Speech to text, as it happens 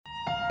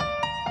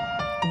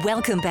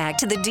Welcome back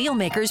to the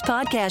Dealmakers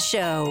Podcast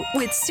Show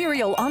with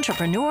serial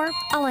entrepreneur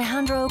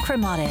Alejandro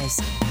Cremades,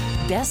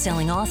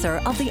 best-selling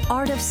author of The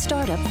Art of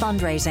Startup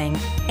Fundraising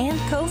and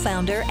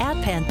co-founder at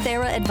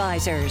Panthera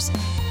Advisors.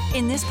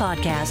 In this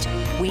podcast,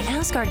 we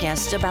ask our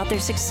guests about their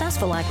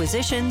successful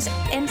acquisitions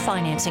and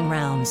financing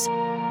rounds.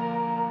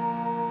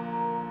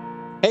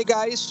 Hey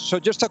guys, so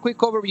just a quick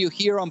overview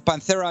here on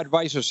Panthera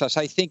Advisors, as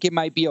I think it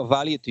might be of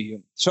value to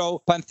you.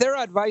 So Panthera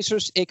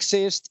Advisors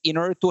exists in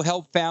order to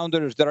help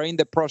founders that are in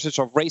the process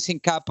of raising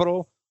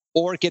capital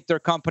or get their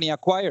company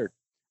acquired.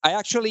 I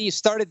actually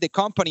started the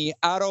company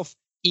out of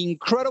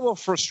incredible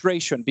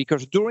frustration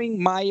because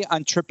during my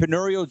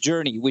entrepreneurial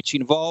journey, which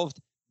involved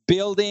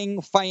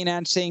building,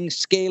 financing,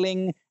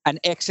 scaling, and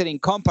exiting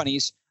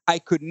companies, I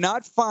could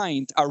not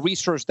find a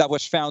resource that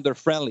was founder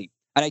friendly.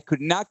 And I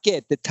could not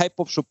get the type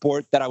of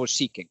support that I was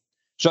seeking.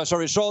 So as a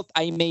result,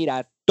 I made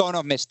a ton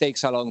of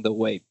mistakes along the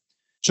way.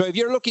 So if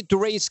you're looking to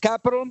raise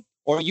capital,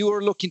 or you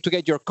are looking to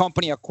get your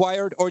company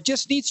acquired, or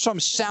just need some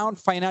sound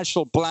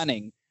financial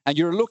planning, and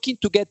you're looking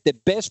to get the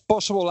best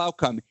possible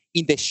outcome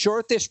in the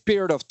shortest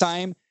period of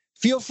time,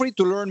 feel free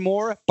to learn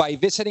more by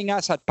visiting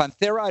us at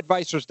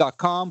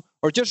pantheraadvisors.com,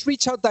 or just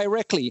reach out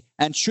directly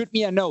and shoot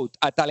me a note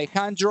at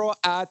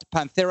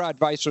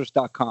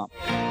alejandro@pantheraadvisors.com.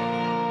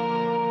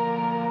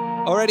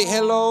 Alrighty,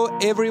 hello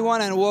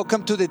everyone, and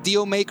welcome to the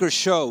Dealmakers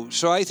Show.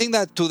 So I think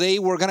that today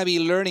we're going to be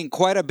learning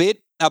quite a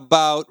bit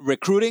about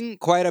recruiting,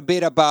 quite a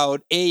bit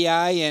about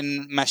AI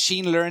and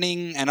machine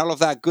learning and all of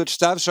that good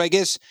stuff. So I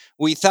guess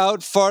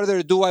without further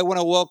ado, I want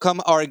to welcome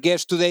our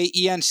guest today,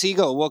 Ian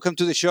Siegel. Welcome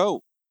to the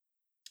show.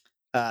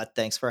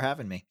 Thanks for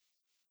having me.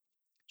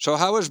 So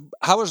how was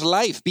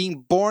life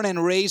being born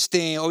and raised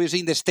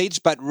obviously in the States,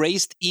 but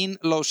raised in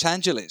Los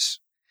Angeles?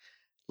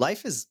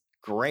 Life is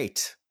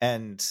great,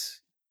 and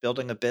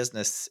building a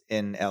business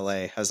in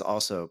LA has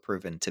also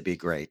proven to be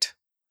great.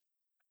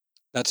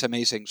 That's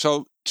amazing.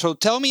 So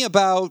tell me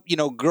about,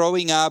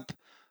 growing up.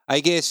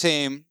 I guess,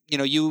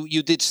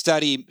 you did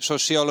study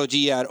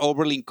sociology at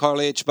Oberlin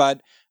College,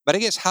 but I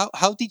guess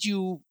how did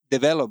you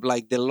develop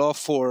like the love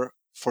for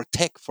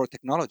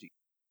technology?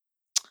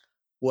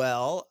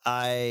 Well,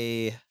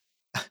 I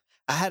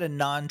had a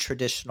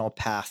non-traditional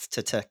path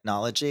to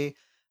technology.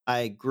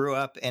 I grew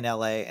up in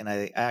LA, and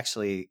I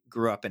actually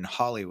grew up in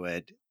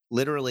Hollywood,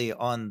 literally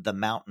on the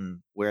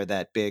mountain where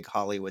that big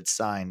Hollywood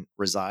sign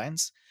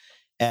resides.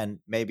 And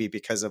maybe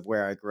because of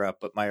where I grew up,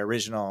 but my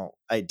original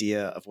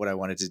idea of what I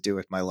wanted to do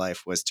with my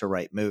life was to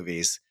write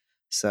movies.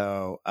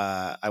 So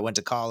I went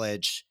to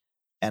college,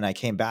 and I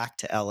came back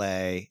to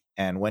LA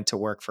and went to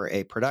work for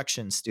a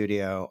production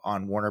studio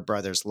on Warner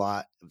Brothers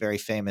lot, a very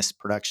famous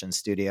production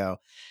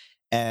studio.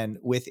 And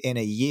within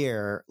a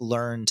year,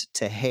 learned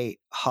to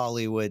hate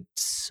Hollywood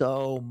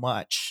so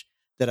much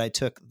that I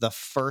took the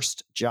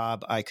first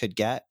job I could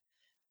get,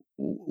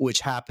 which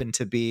happened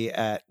to be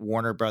at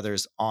Warner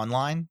Brothers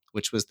Online,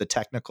 which was the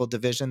technical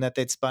division that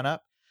they'd spun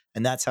up.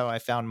 And that's how I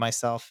found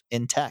myself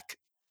in tech.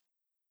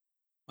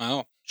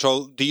 Wow.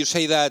 So do you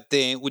say that,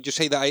 would you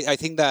say that, I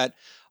think that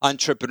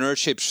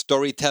entrepreneurship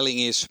storytelling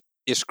is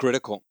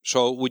critical.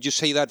 So would you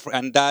say that,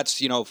 and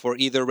that's, for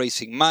either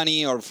raising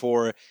money or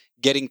for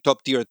getting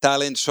top tier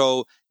talent.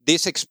 So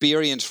this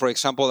experience, for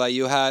example, that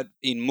you had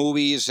in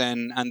movies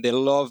and the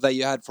love that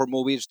you had for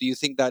movies, do you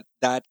think that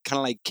kind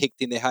of like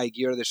kicked in the high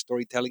gear, the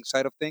storytelling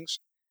side of things?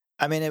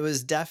 I mean, it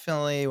was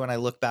definitely, when I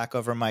look back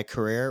over my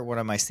career, one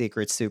of my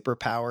secret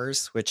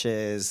superpowers, which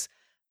is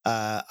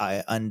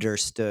I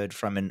understood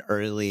from an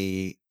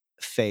early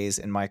phase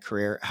in my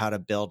career how to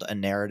build a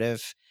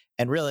narrative.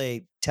 And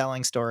really,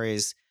 telling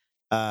stories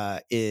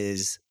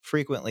is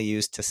frequently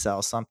used to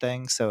sell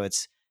something. So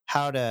it's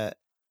how to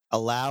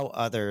allow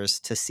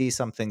others to see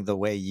something the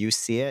way you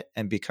see it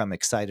and become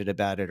excited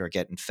about it or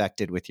get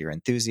infected with your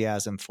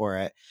enthusiasm for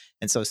it.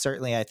 And so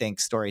certainly I think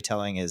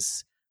storytelling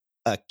is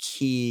a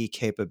key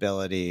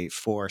capability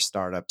for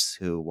startups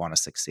who want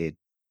to succeed.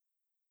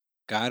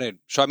 Got it.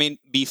 So, I mean,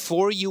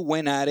 before you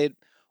went at it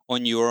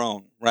on your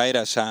own, right,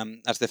 as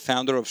the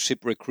founder of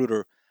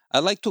ZipRecruiter,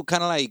 I'd like to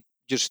kind of like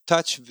just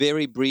touch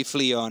very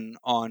briefly on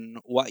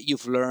what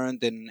you've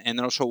learned and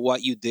also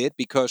what you did,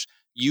 because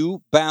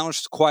you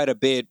bounced quite a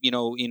bit,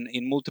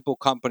 in multiple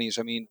companies.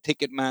 I mean,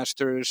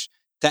 Ticketmasters,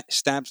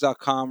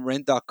 Stamps.com,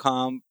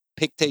 Rent.com,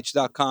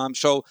 Pictage.com.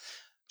 So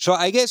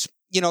I guess,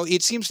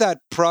 it seems that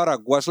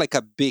product was like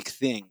a big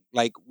thing,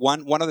 like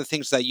one of the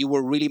things that you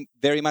were really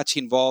very much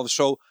involved.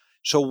 So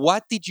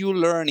what did you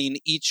learn in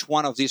each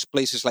one of these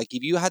places? Like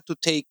if you had to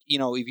take,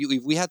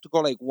 if we had to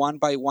go like one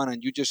by one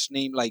and you just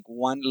name like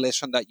one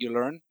lesson that you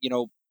learned,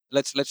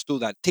 let's do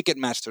that.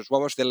 Ticketmasters,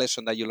 what was the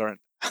lesson that you learned?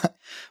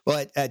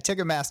 Well, at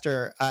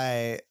Ticketmaster,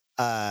 I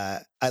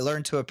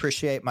learned to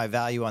appreciate my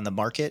value on the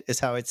market,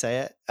 is how I'd say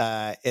it.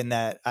 In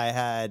that I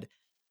had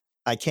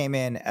I came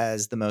in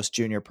as the most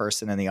junior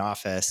person in the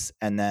office,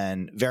 and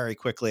then very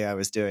quickly I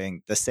was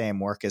doing the same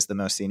work as the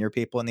most senior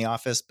people in the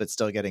office, but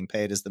still getting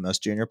paid as the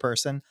most junior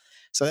person.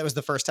 So that was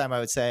the first time I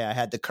would say I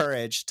had the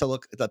courage to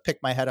pick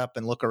my head up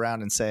and look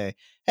around and say,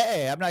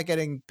 "Hey, I'm not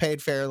getting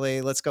paid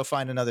fairly. Let's go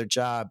find another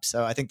job."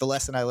 So I think the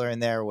lesson I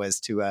learned there was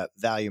to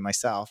value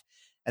myself.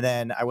 And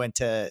then I went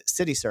to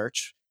City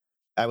Search.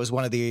 I was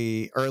one of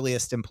the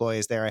earliest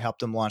employees there. I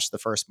helped them launch the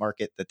first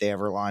market that they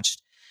ever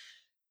launched.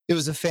 It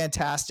was a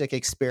fantastic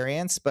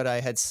experience, but I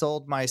had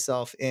sold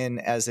myself in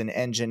as an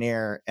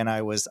engineer, and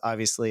I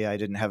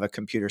didn't have a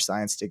computer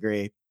science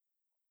degree.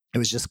 It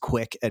was just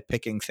quick at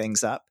picking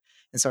things up.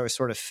 And so I was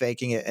sort of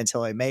faking it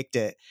until I made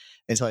it.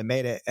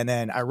 And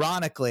then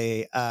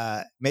ironically,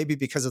 maybe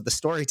because of the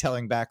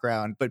storytelling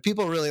background, but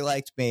people really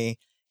liked me.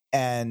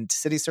 And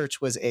City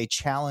Search was a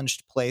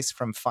challenged place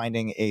from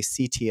finding a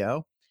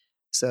CTO.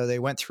 So they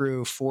went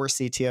through 4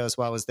 CTOs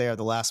while I was there.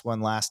 The last one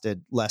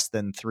lasted less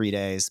than 3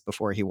 days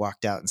before he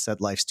walked out and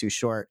said, "Life's too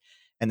short."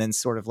 And then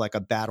sort of like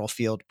a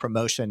battlefield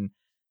promotion,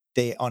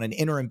 they, on an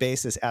interim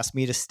basis, asked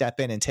me to step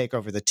in and take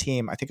over the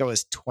team. I think I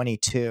was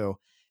 22,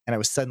 and I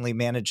was suddenly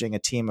managing a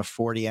team of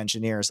 40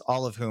 engineers,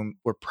 all of whom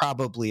were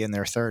probably in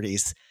their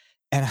 30s.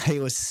 And I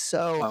was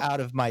so out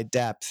of my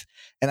depth,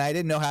 and I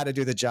didn't know how to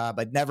do the job.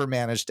 I'd never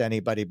managed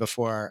anybody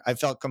before. I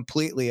felt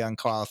completely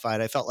unqualified.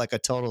 I felt like a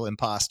total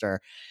imposter.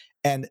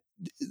 And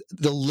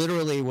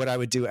literally what I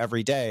would do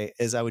every day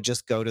is I would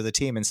just go to the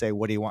team and say,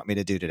 "What do you want me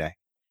to do today?"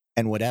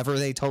 And whatever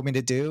they told me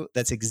to do,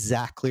 that's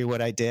exactly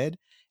what I did.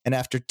 And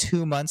after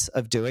 2 months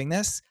of doing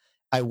this,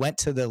 I went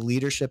to the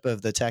leadership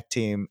of the tech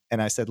team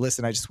and I said,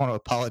 "Listen, I just want to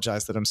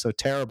apologize that I'm so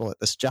terrible at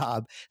this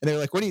job." And they were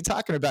like, "What are you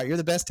talking about? You're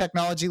the best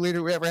technology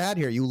leader we ever had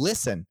here. You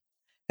listen."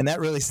 And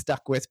that really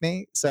stuck with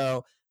me.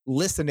 So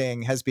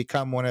listening has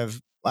become one of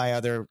my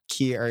other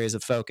key areas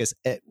of focus,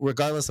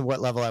 regardless of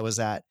what level I was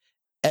at.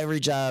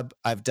 Every job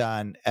I've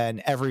done and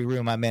every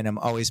room I'm in, I'm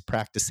always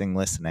practicing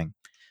listening.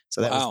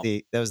 So that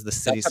was the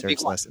City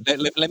Search lesson.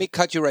 Let me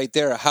cut you right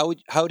there.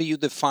 How do you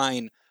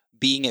define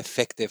being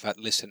effective at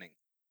listening?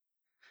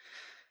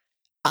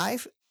 I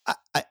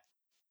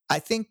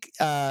think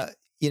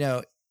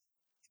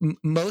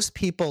most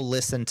people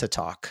listen to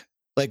talk.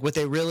 Like what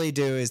they really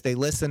do is they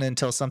listen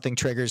until something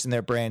triggers in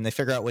their brain. They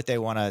figure out what they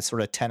want to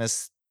sort of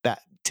tennis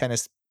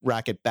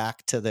racket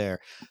back to their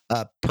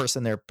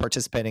person they're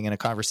participating in a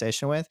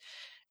conversation with.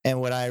 And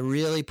what I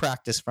really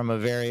practice from a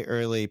very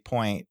early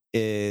point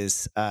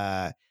is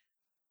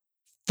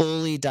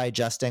fully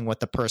digesting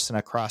what the person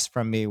across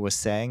from me was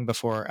saying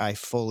before I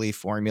fully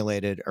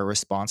formulated a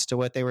response to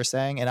what they were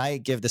saying. And I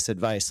give this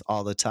advice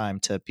all the time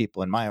to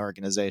people in my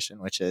organization,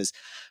 which is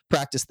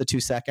practice the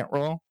 2-second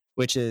rule,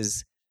 which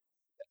is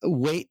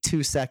wait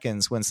 2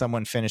 seconds when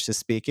someone finishes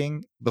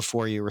speaking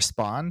before you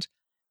respond.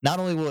 Not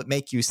only will it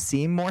make you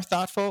seem more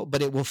thoughtful,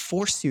 but it will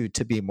force you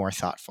to be more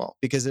thoughtful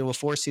because it will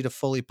force you to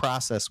fully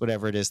process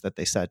whatever it is that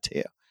they said to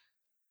you.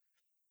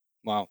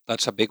 Wow,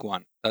 that's a big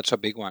one.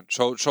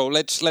 So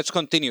let's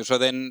continue. So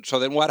then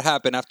what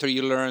happened after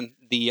you learned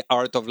the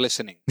art of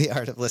listening? The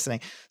art of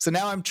listening. So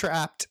now I'm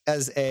trapped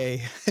as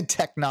a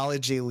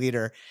technology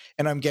leader,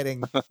 and I'm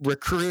getting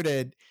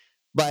recruited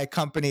by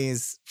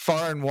companies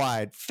far and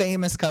wide.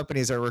 Famous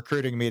companies are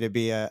recruiting me to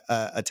be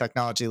a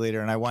technology leader,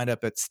 and I wind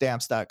up at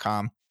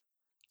Stamps.com.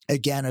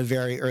 Again, a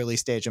very early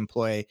stage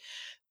employee,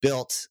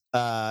 built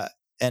an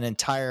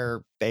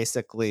entire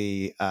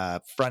basically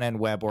front-end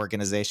web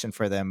organization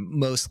for them,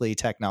 mostly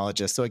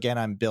technologists. So again,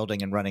 I'm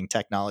building and running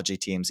technology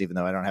teams, even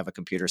though I don't have a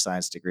computer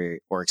science degree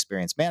or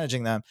experience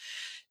managing them.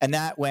 And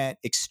that went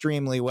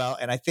extremely well.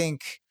 And I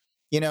think,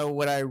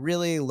 what I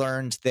really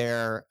learned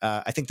there,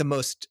 I think the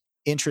most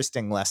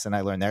interesting lesson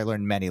I learned there, I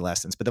learned many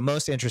lessons, but the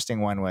most interesting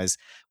one was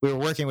we were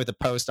working with the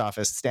post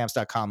office.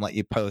 Stamps.com let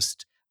you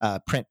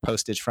print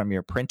postage from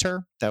your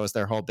printer. That was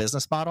their whole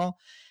business model.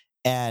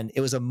 And it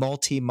was a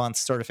multi-month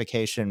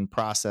certification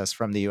process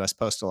from the US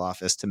Postal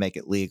Office to make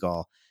it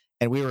legal.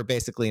 And we were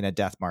basically in a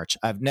death march.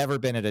 I've never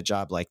been at a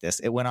job like this.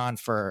 It went on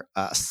for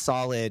a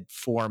solid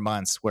 4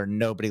 months where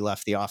nobody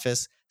left the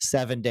office,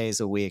 7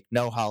 days a week,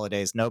 no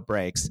holidays, no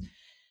breaks.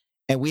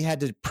 And we had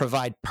to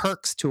provide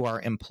perks to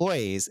our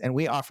employees, and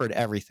we offered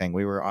everything.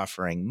 We were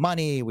offering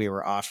money, we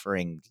were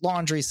offering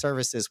laundry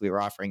services, we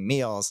were offering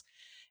meals.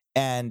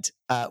 And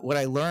what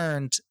I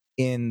learned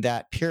in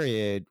that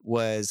period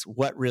was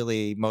what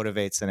really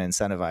motivates and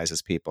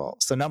incentivizes people.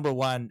 So number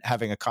one,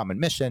 having a common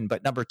mission.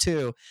 But number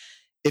two,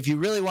 if you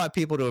really want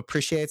people to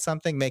appreciate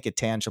something, make it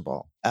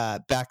tangible.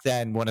 Back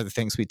then, one of the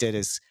things we did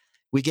is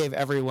we gave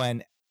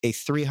everyone a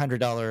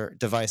 $300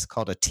 device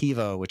called a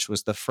TiVo, which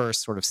was the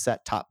first sort of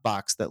set-top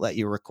box that let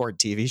you record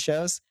TV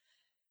shows.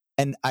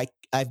 And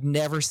I've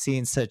never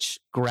seen such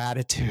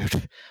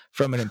gratitude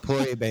from an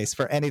employee base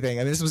for anything.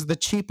 I mean, this was the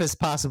cheapest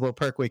possible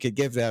perk we could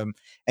give them.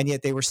 And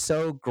yet they were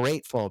so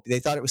grateful. They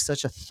thought it was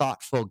such a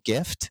thoughtful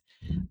gift.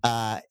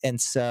 And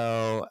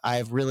so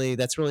that's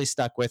really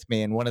stuck with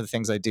me. And one of the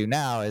things I do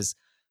now is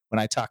when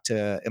I talk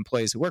to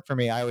employees who work for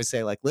me, I always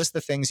say, list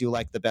the things you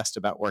like the best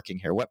about working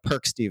here. What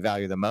perks do you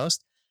value the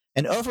most?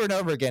 And over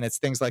again, it's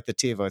things like the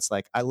TiVo. It's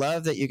like, I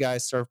love that you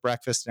guys serve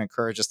breakfast and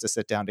encourage us to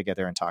sit down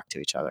together and talk to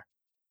each other.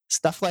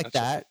 Stuff like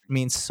that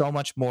means so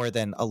much more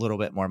than a little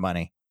bit more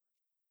money.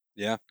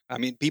 Yeah, I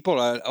mean, people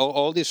are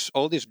all these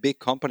big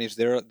companies.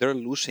 They're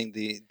losing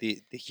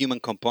the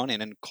human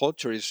component, and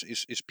culture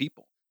is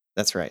people.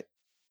 That's right.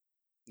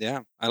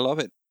 Yeah, I love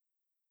it.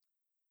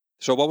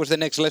 So, what was the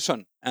next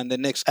lesson and the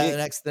next gig? The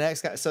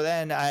next guy. So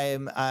then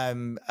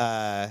I'm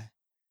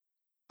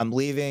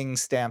leaving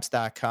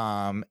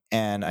Stamps.com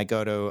and I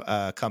go to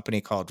a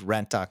company called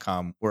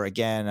Rent.com, where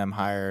again I'm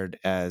hired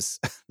as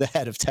the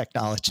head of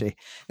technology.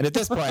 And at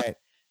this point,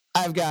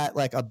 I've got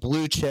like a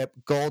blue chip,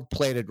 gold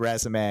plated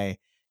resume.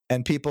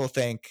 And people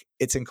think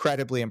it's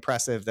incredibly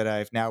impressive that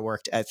I've now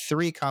worked at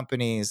 3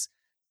 companies,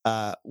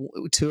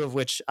 2 of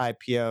which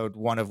IPO'd,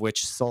 1 of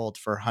which sold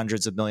for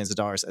hundreds of millions of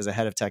dollars as a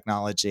head of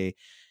technology.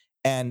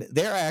 And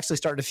there I actually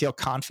started to feel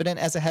confident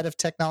as a head of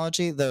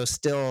technology, though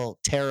still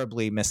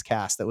terribly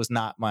miscast. That was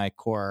not my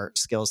core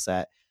skill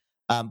set.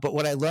 But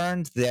what I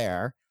learned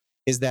there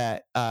is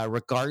that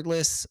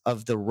regardless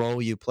of the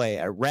role you play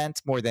at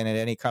Rent, more than at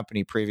any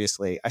company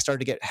previously, I started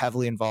to get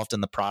heavily involved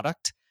in the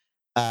product.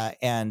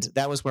 And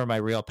that was where my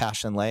real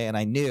passion lay. And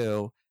I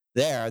knew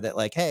there that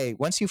like, hey,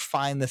 once you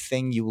find the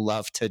thing you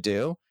love to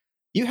do,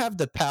 you have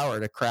the power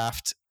to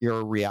craft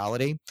your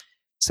reality.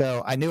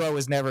 So I knew I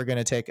was never going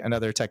to take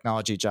another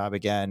technology job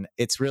again.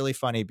 It's really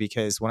funny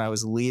because when I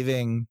was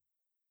leaving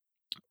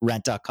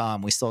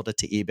Rent.com, we sold it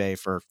to eBay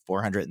for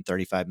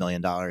 $435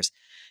 million. And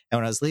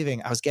when I was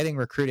leaving, I was getting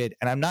recruited.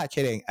 And I'm not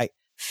kidding.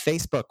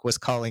 Facebook was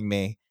calling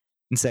me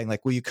and saying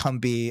like, will you come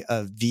be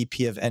a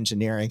VP of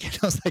engineering? And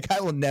I was like,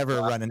 I will never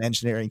run an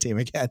engineering team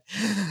again.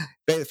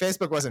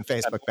 Facebook wasn't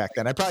Facebook back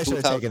then. I probably should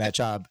have taken that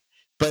job.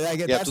 But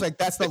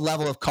that's the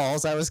level of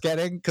calls I was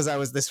getting because I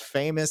was this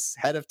famous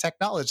head of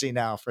technology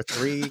now for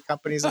 3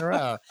 companies in a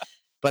row.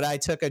 But I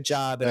took a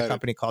job at a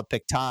company called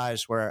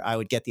Pictage where I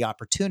would get the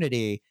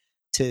opportunity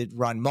to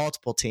run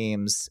multiple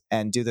teams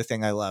and do the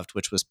thing I loved,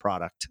 which was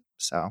product.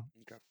 So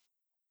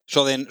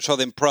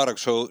then product.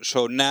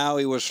 So now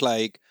it was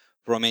like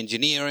from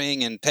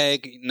engineering and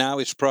tech. Now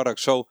it's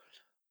product. So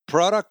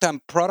product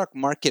and product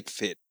market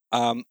fit.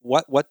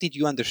 What did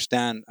you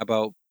understand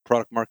about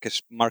product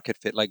market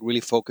fit, like really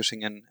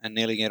focusing and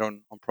nailing it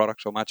on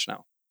product so much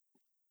now?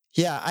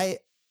 Yeah, I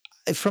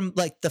from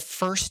like the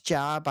first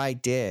job I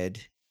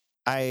did,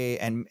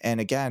 and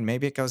again,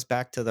 maybe it goes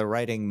back to the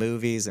writing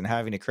movies and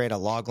having to create a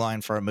log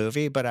line for a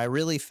movie, but I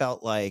really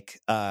felt like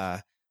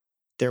there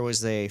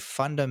was a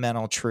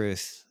fundamental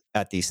truth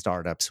at these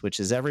startups, which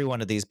is every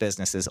one of these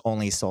businesses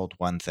only sold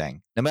one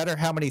thing. No matter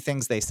how many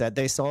things they said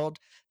they sold,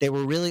 they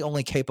were really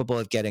only capable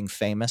of getting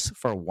famous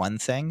for one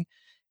thing.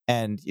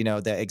 And,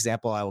 the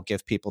example I will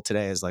give people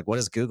today is like, what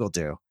does Google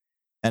do?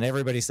 And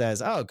everybody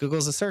says, oh,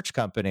 Google's a search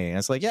company. And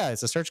it's like, yeah,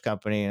 it's a search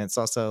company. And it's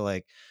also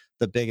like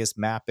the biggest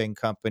mapping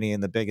company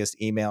and the biggest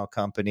email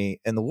company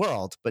in the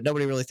world. But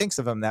nobody really thinks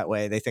of them that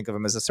way. They think of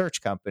them as a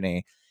search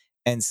company.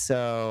 And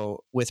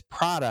so with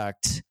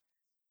product,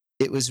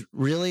 it was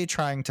really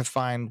trying to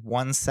find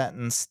one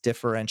sentence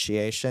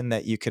differentiation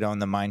that you could own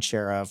the mind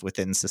share of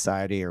within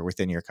society or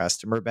within your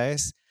customer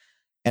base.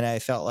 And I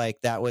felt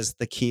like that was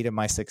the key to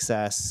my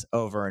success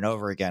over and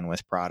over again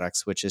with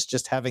products, which is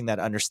just having that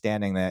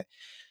understanding that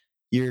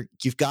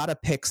you've got to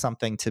pick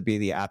something to be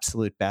the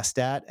absolute best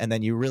at. And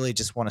then you really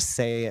just want to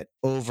say it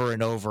over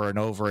and over and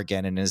over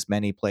again in as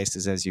many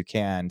places as you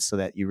can so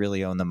that you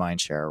really own the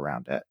mind share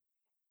around it.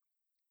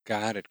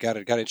 Got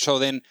it. So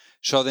then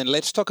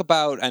let's talk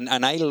about, and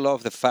I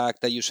love the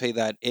fact that you say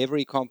that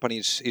every company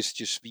is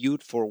just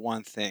viewed for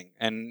one thing.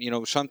 And,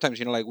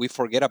 sometimes, like we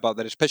forget about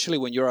that, especially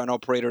when you're an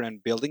operator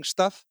and building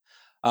stuff.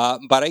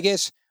 But I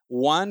guess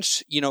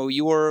once,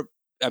 you were,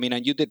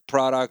 and you did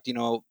product,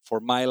 for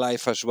my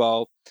life as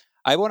well.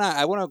 I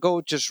wanna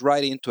go just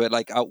right into it.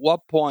 Like, at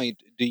what point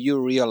do you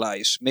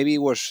realize, maybe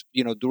it was,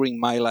 during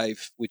my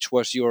life, which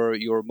was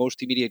your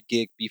most immediate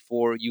gig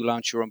before you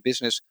launched your own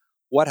business,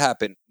 what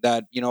happened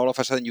that, all of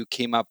a sudden you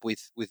came up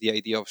with the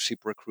idea of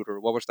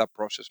ZipRecruiter? What was that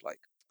process like?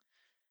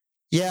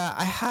 Yeah,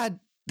 I had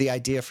the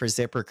idea for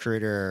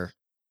ZipRecruiter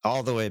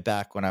all the way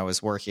back when I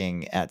was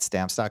working at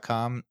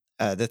Stamps.com.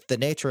 The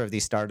nature of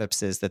these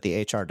startups is that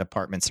the HR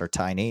departments are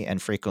tiny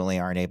and frequently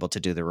aren't able to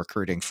do the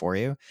recruiting for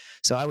you.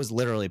 So I was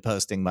literally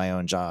posting my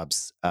own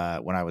jobs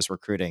when I was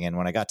recruiting. And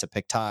when I got to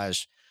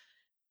Pictage,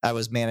 I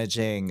was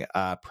managing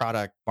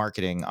product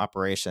marketing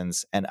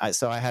operations. And I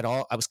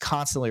was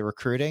constantly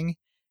recruiting.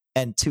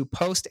 And to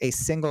post a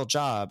single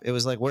job, it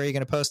was like, where are you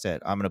going to post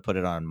it? I'm going to put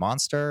it on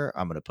Monster.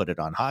 I'm going to put it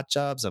on Hot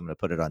Jobs. I'm going to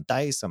put it on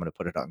Dice. I'm going to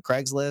put it on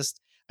Craigslist.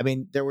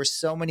 There were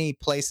so many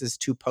places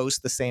to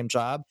post the same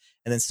job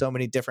and then so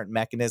many different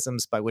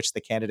mechanisms by which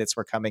the candidates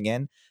were coming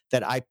in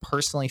that I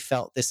personally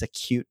felt this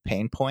acute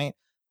pain point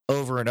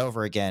over and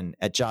over again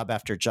at job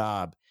after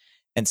job.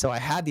 And so I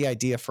had the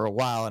idea for a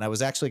while, and I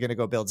was actually going to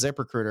go build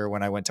ZipRecruiter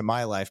when I went to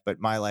My Life,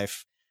 but My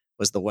Life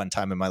was the one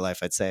time in my life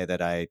I'd say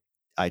that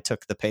I I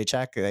took the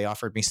paycheck. They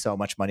offered me so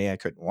much money I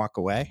couldn't walk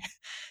away.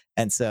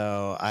 And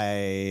so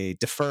I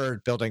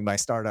deferred building my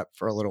startup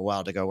for a little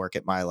while to go work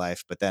at My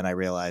Life. But then I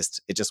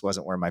realized it just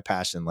wasn't where my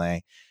passion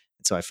lay.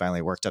 And so I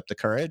finally worked up the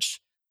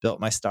courage, built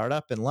my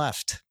startup, and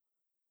left.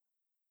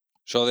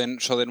 So then,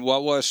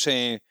 what was?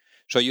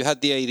 So you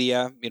had the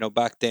idea,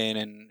 back then,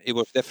 and it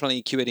was definitely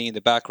incubating in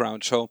the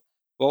background. So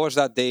what was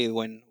that day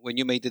when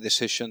you made the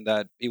decision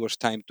that it was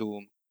time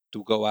to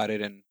go at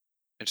it and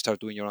start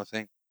doing your own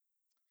thing?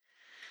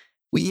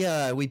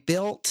 We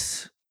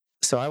built.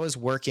 So I was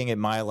working in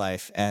My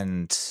Life,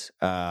 and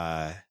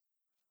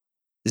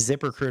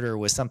ZipRecruiter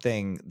was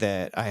something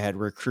that I had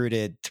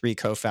recruited 3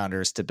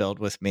 co-founders to build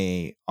with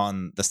me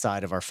on the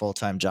side of our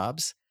full-time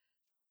jobs.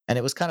 And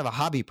it was kind of a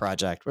hobby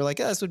project. We're like,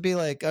 oh, this would be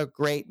like a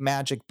great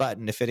magic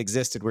button if it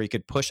existed, where you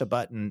could push a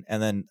button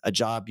and then a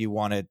job you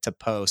wanted to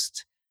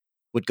post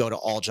would go to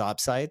all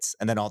job sites.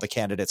 And then all the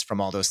candidates from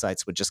all those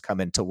sites would just come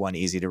into one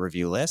easy to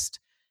review list.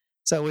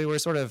 So we were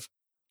sort of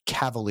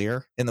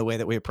cavalier in the way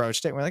that we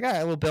approached it. We're like, all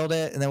right, we'll build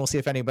it and then we'll see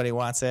if anybody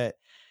wants it.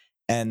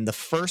 And the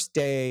first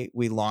day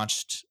we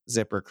launched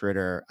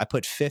ZipRecruiter, I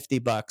put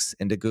 $50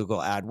 into Google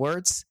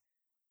AdWords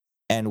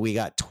and we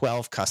got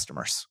 12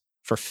 customers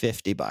for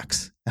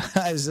 $50.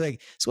 I was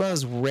like, it's one of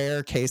those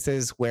rare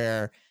cases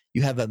where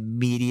you have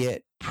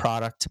immediate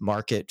product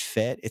market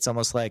fit. It's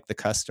almost like the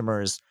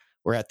customers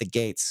were at the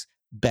gates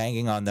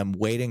banging on them,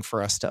 waiting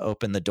for us to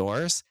open the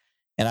doors.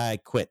 And I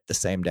quit the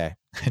same day.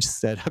 I just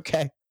said,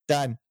 okay,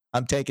 done.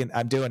 I'm doing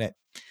it.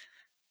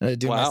 I'm gonna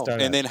do my Wow.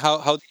 startup. And then how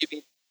did you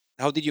meet?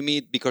 How did you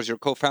meet? Because your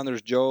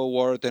co-founders, Joe,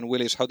 Ward, and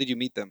Willis, how did you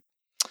meet them?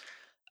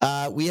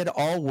 We had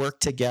all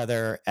worked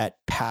together at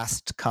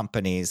past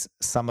companies,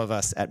 some of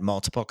us at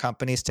multiple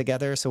companies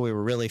together. So we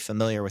were really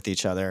familiar with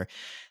each other.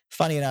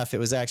 Funny enough, it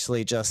was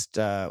actually just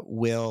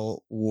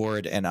Will,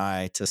 Ward, and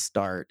I to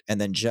start.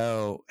 And then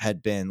Joe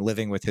had been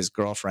living with his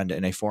girlfriend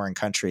in a foreign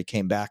country,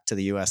 came back to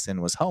the US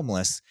and was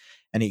homeless.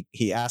 And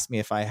he asked me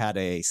if I had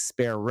a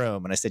spare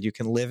room. And I said, you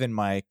can live in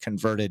my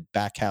converted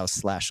back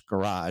house /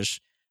 garage,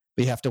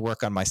 but you have to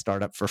work on my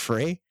startup for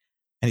free.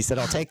 And he said,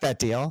 I'll take that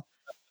deal.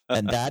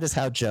 And that is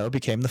how Joe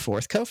became the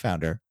 4th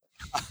co-founder.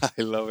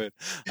 I love it.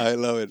 I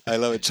love it. I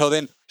love it. So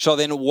then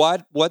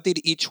what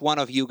did each one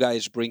of you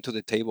guys bring to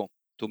the table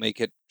to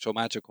make it so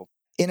magical?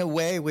 In a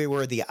way, we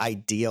were the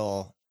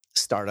ideal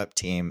startup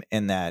team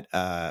in that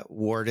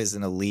Ward is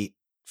an elite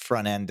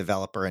front-end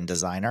developer and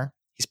designer.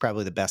 He's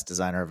probably the best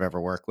designer I've ever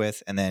worked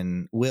with. And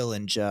then Will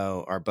and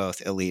Joe are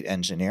both elite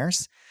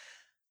engineers.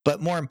 But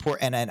more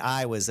important, and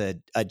I was a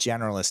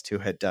generalist who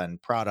had done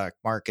product,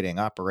 marketing,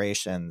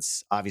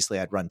 operations. Obviously,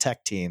 I'd run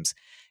tech teams.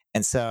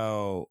 And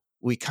so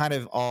we kind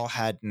of all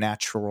had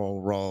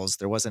natural roles.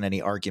 There wasn't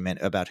any argument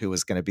about who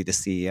was going to be the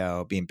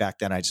CEO. Being back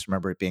then, I just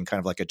remember it being kind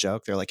of like a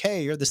joke. They're like,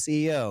 hey, you're the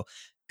CEO.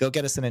 Go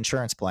get us an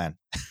insurance plan.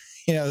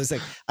 It was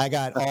like I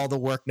got all the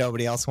work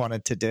nobody else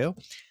wanted to do.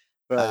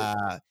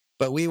 Right.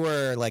 But we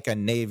were like a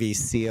Navy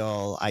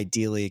SEAL,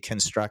 ideally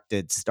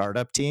constructed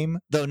startup team,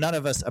 though none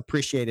of us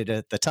appreciated it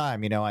at the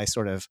time. I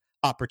sort of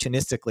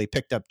opportunistically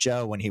picked up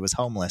Joe when he was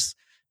homeless.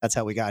 That's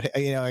how we got,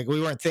 like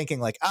we weren't thinking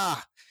like,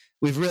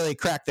 we've really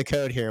cracked the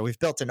code here. We've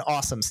built an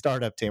awesome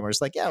startup team. We're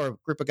just like, yeah, we're a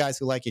group of guys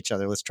who like each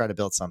other. Let's try to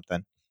build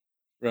something.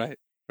 Right.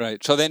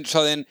 So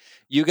then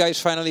you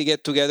guys finally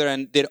get together,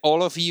 and did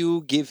all of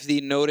you give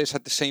the notice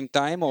at the same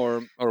time,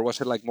 or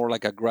was it like more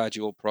like a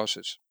gradual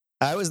process?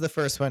 I was the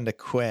first one to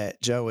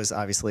quit. Joe was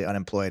obviously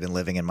unemployed and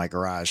living in my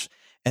garage.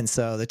 And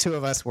so the two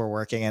of us were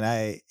working, and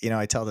I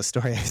tell the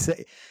story. I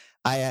say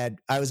I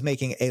was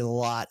making a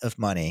lot of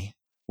money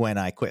when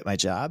I quit my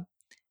job,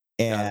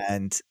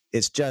 and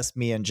it's just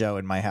me and Joe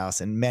in my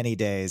house. And many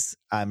days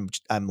I'm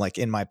like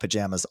in my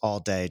pajamas all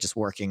day, just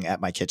working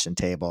at my kitchen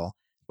table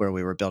where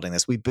we were building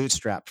this. We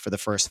bootstrapped for the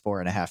first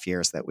 4.5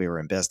 years that we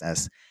were in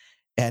business.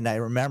 And I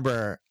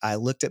remember I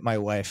looked at my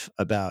wife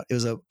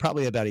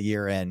probably about a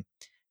year in.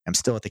 I'm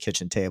still at the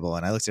kitchen table,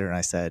 and I looked at her and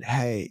I said,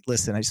 hey,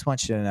 listen, I just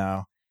want you to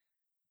know,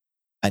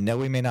 I know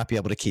we may not be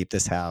able to keep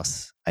this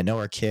house. I know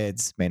our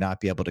kids may not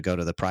be able to go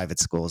to the private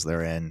schools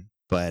they're in,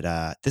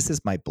 but this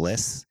is my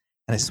bliss.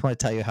 And I just want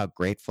to tell you how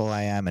grateful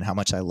I am and how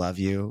much I love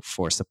you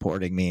for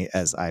supporting me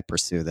as I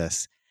pursue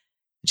this.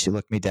 And she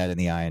looked me dead in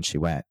the eye and she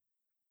went,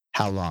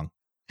 how long?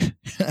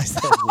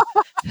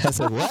 I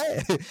said,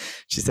 what?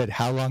 She said,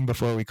 how long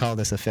before we call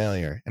this a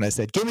failure? And I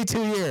said, give me 2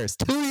 years.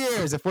 2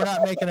 years. If we're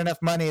not making enough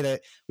money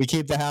that we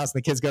keep the house and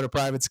the kids go to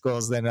private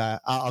schools, then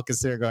I'll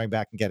consider going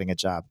back and getting a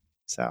job.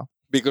 So,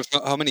 because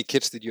how many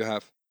kids did you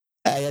have?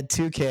 I had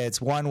 2 kids.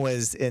 One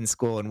was in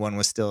school and one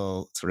was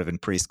still sort of in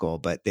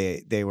preschool, but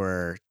they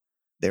were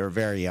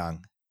very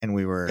young, and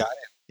we were,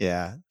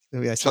 yeah.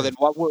 So then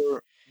what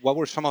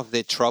were some of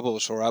the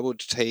troubles, or I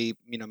would say,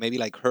 maybe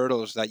like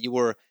hurdles that you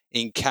were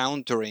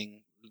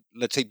encountering,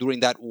 let's say during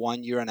that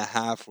 1.5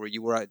 years where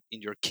you were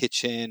in your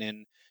kitchen,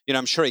 and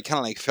I'm sure it kind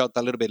of like felt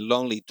a little bit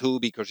lonely too,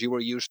 because you were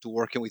used to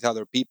working with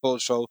other people.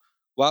 So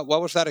what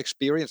was that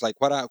experience like?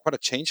 What a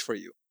change for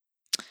you.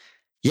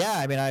 Yeah,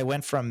 I mean, I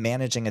went from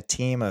managing a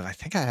team of I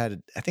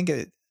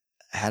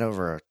I had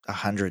over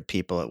 100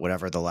 people at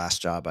whatever the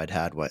last job I'd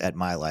had at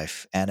My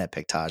Life, and at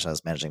Pictage, I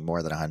was managing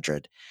more than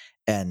 100.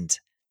 And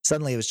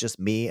suddenly it was just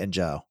me and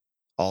Joe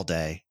all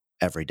day,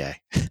 every day.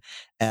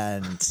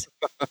 and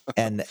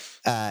and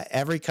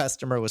every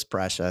customer was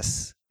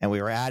precious, and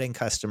we were adding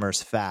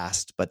customers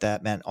fast, but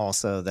that meant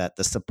also that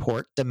the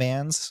support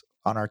demands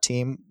on our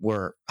team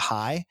were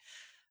high.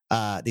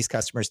 These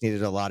customers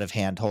needed a lot of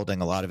hand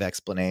holding, a lot of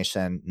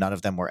explanation. None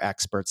of them were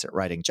experts at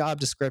writing job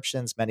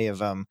descriptions. Many of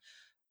them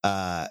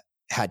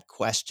had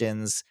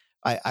questions.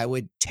 I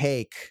would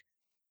take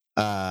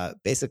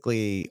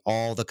basically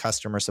all the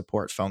customer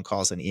support phone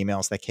calls and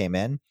emails that came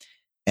in.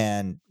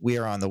 And we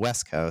are on the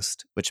West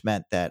Coast, which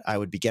meant that I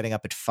would be getting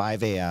up at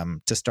 5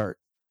 a.m. to start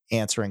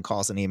answering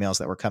calls and emails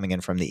that were coming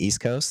in from the East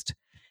Coast.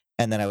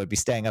 And then I would be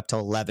staying up till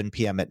 11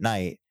 p.m. at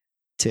night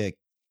to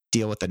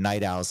deal with the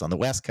night owls on the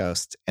West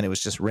Coast. And it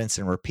was just rinse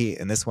and repeat.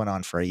 And this went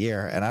on for a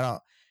year. And I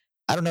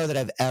don't know that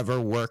I've ever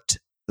worked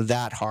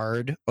that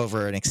hard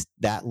over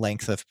that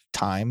length of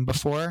time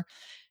before.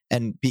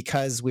 And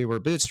because we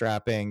were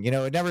bootstrapping,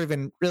 it never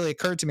even really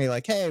occurred to me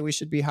like, hey, we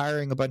should be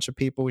hiring a bunch of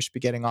people. We should be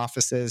getting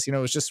offices. It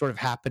was just sort of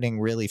happening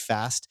really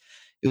fast.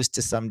 It was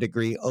to some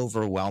degree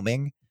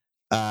overwhelming.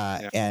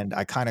 And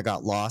I kind of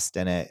got lost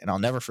in it. And I'll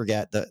never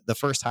forget the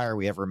first hire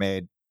we ever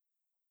made,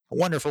 a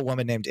wonderful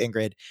woman named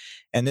Ingrid.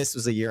 And this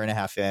was a year and a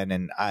half in,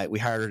 and we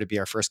hired her to be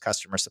our first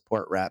customer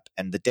support rep.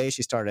 And the day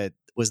she started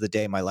was the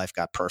day my life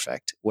got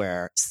perfect,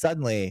 where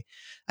suddenly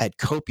I had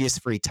copious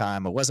free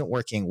time. I wasn't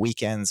working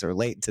weekends or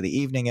late into the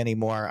evening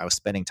anymore. I was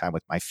spending time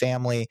with my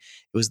family. It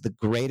was the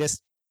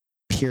greatest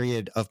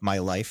period of my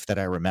life that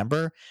I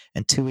remember.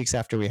 And 2 weeks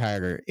after we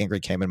hired her,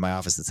 Ingrid came in my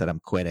office and said, I'm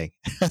quitting.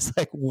 I was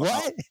like,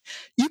 what?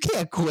 You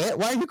can't quit.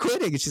 Why are you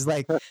quitting? And she's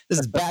like, this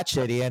is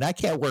batshit, Ian. I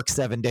can't work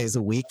 7 days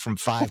a week from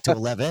 5 to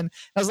 11.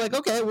 I was like,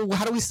 okay, well,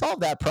 how do we solve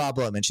that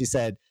problem? And she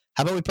said,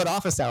 how about we put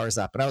office hours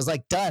up? And I was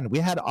like, done. We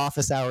had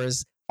office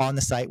hours on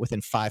the site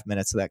within 5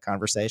 minutes of that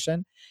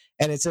conversation.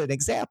 And it's an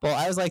example.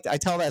 I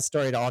tell that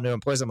story to all new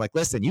employees. I'm like,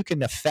 listen, you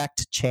can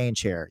affect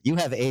change here. You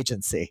have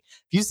agency.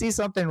 If you see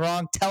something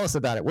wrong, tell us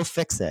about it. We'll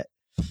fix it.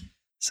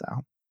 So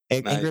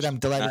nice. Ingrid, I'm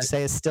delighted to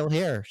say, is still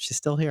here. She's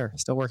still here,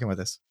 still working with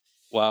us.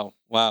 Wow.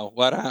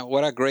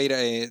 What a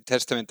great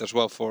testament as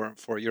well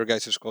for your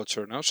guys'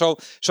 culture. No? So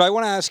I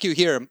want to ask you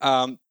here,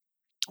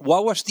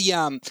 what was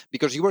the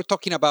because you were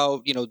talking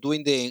about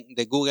doing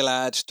the Google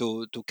ads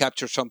to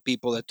capture some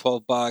people at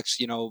 $12,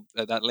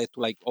 that led to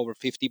like over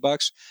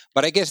 $50.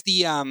 But I guess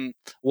the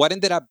what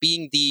ended up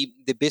being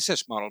the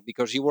business model,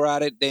 because you were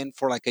at it then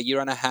for like a year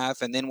and a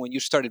half, and then when you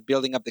started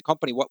building up the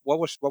company, what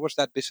was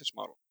that business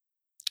model?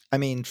 I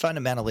mean,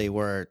 fundamentally,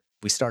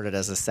 we started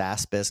as a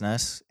SaaS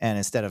business, and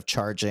instead of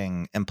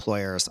charging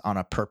employers on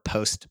a per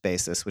post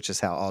basis, which is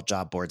how all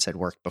job boards had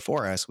worked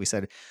before us, we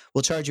said,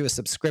 we'll charge you a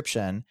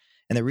subscription.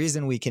 And the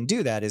reason we can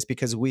do that is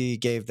because we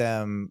gave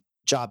them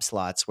job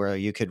slots where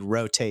you could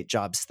rotate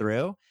jobs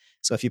through.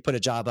 So if you put a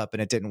job up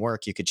and it didn't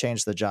work, you could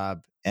change the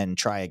job and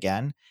try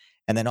again.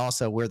 And then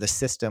also we're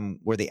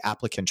the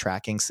applicant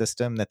tracking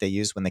system that they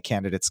use when the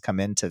candidates come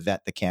in to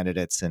vet the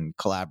candidates and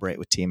collaborate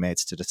with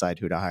teammates to decide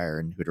who to hire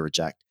and who to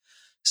reject.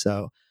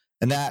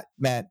 And that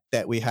meant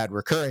that we had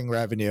recurring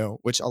revenue,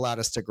 which allowed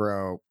us to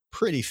grow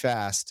pretty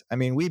fast. I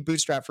mean, we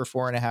bootstrapped for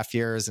 4.5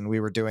 years, and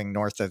we were doing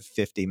north of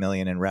 50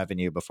 million in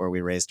revenue before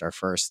we raised our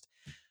first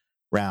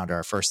round,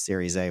 our first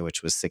Series A,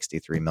 which was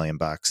 $63 million.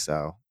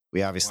 So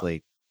we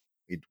obviously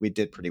we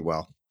did pretty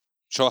well.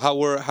 So how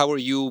were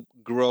you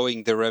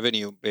growing the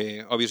revenue?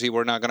 Obviously,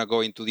 we're not going to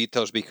go into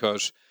details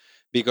because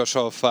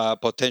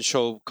of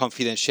potential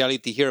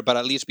confidentiality here, but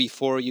at least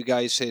before you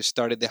guys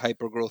started the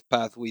hypergrowth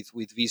path with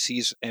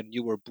VCs and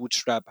you were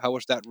bootstrapped, how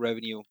was that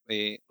revenue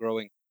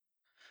growing?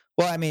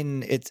 Well, I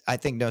mean, it's, I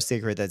think, no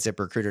secret that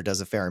ZipRecruiter does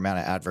a fair amount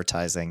of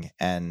advertising,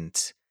 and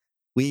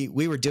we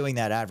were doing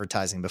that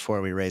advertising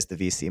before we raised the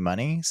VC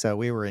money. So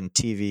we were in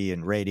TV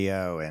and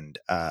radio and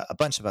a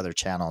bunch of other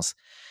channels.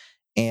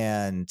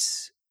 And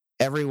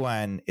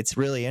it's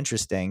really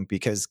interesting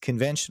because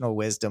conventional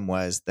wisdom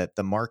was that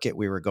the market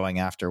we were going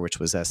after, which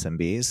was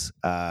SMBs,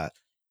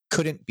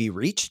 couldn't be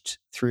reached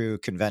through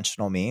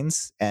conventional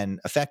means.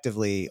 And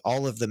effectively,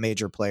 all of the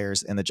major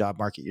players in the job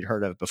market you'd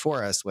heard of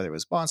before us, whether it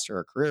was Monster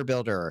or Career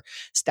Builder or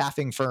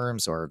staffing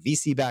firms or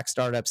VC-backed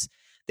startups,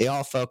 they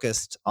all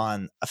focused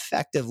on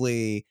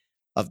effectively,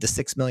 of the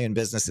 6 million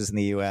businesses in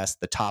the US,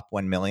 the top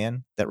 1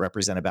 million that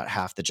represent about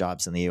half the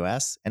jobs in the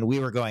US. And we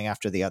were going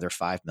after the other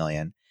 5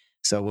 million.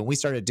 So when we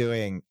started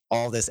doing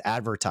all this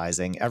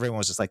advertising, everyone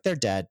was just like, they're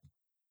dead.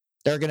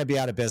 They're going to be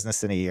out of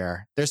business in a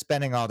year. They're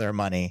spending all their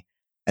money.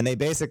 And they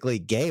basically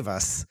gave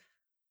us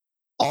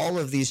all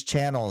of these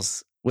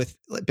channels with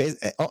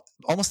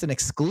almost an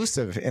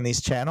exclusive in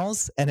these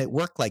channels. And it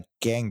worked like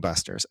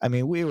gangbusters. I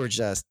mean, we were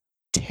just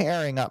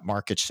tearing up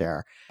market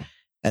share.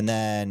 And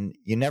then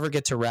you never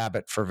get to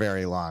rabbit for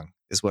very long,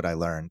 is what I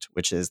learned,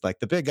 which is like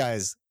the big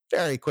guys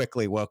very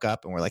quickly woke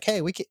up and were like,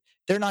 hey,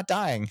 they're not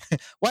dying.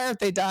 Why aren't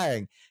they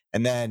dying?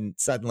 And then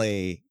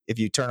suddenly, if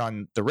you turn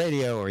on the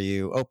radio or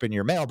you open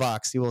your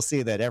mailbox, you will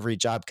see that every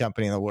job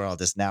company in the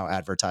world is now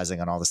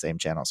advertising on all the same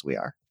channels we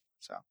are.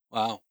 So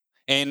Wow.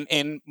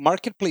 And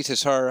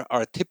marketplaces are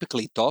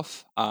typically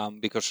tough,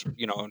 because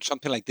on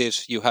something like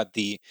this you had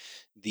the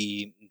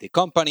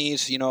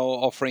companies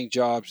offering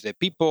jobs, the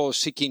people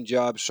seeking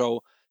jobs.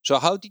 So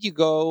how did you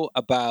go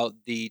about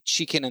the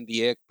chicken and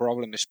the egg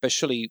problem,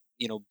 especially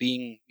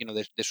being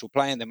the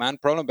supply and demand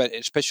problem, but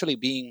especially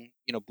being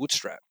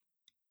bootstrap?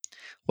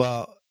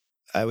 Well,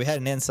 we had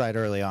an insight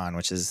early on,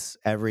 which is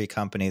every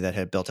company that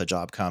had built a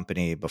job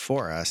company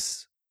before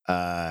us,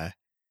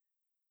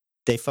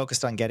 they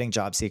focused on getting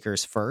job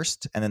seekers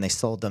first, and then they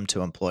sold them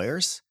to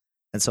employers.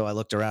 And so I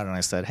looked around and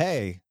I said,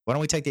 hey, why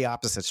don't we take the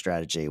opposite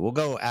strategy? We'll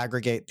go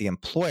aggregate the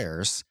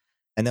employers,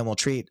 and then we'll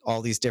treat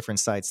all these different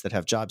sites that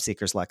have job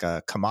seekers like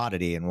a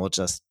commodity, and we'll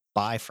just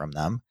buy from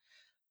them.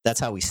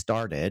 That's how we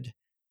started.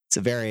 It's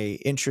a very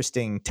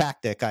interesting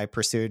tactic I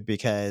pursued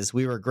because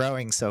we were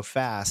growing so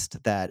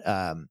fast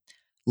that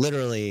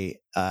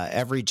literally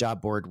every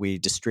job board we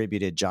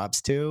distributed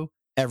jobs to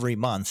every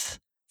month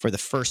for the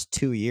first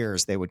 2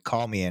 years, they would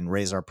call me and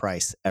raise our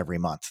price every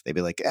month. They'd be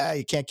like,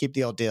 you can't keep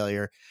the old deal.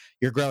 You're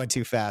growing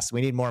too fast.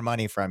 We need more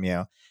money from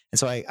you. And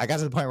so I got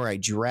to the point where I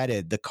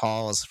dreaded the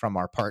calls from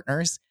our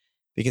partners,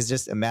 because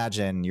just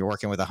imagine you're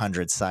working with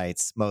 100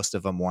 sites. Most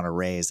of them want to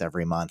raise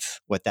every month,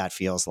 what that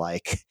feels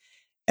like.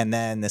 And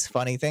then this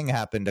funny thing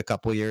happened a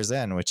couple years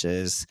in, which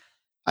is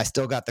I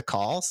still got the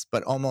calls,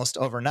 but almost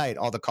overnight,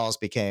 all the calls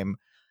became,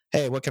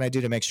 hey, what can I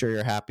do to make sure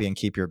you're happy and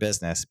keep your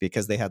business?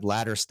 Because they had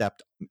ladder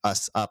stepped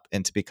us up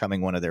into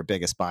becoming one of their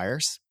biggest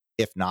buyers,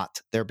 if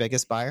not their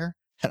biggest buyer.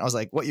 And I was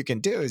like, what you can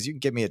do is you can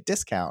give me a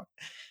discount.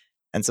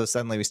 And so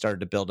suddenly we started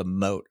to build a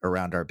moat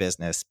around our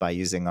business by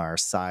using our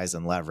size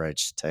and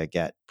leverage to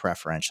get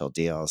preferential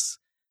deals.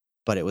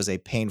 But it was a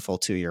painful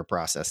 2-year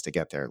process to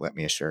get there, let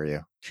me assure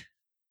you.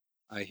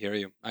 I hear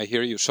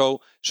you.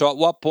 So at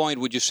what point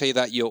would you say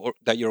that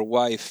your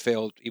wife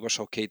felt it was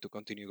okay to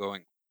continue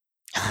going?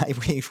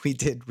 We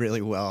did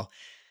really well.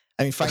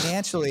 I mean,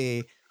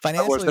 financially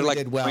Was there we like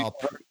did a point well.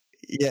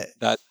 Yeah,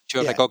 that she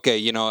was yeah. like, okay,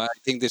 I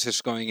think this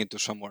is going into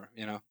somewhere,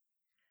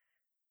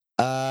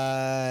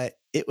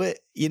 It was,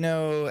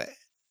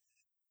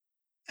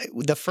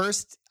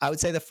 I would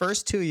say the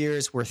first 2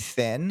 years were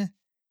thin,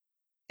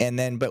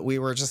 but we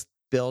were just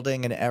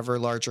building an ever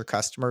larger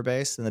customer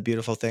base. And the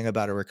beautiful thing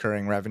about a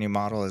recurring revenue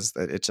model is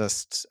that it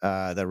just,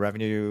 the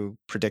revenue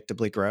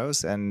predictably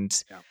grows. And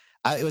Yeah.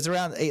 it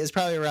was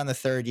probably around the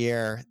third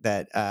year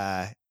that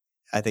I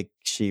think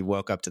she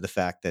woke up to the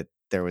fact that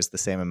there was the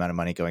same amount of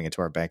money going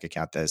into our bank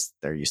account as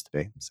there used to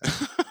be. So.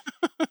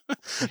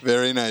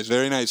 Very nice,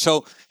 very nice.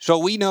 So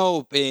we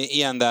know,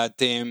 Ian, that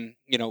being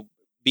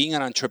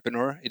an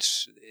entrepreneur,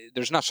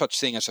 there's not such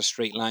thing as a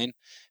straight line,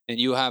 and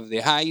you have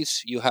the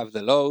highs, you have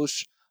the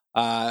lows.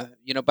 But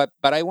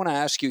I want to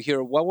ask you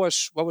here, what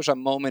was a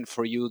moment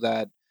for you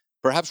that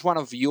perhaps one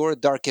of your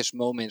darkest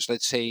moments,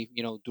 let's say,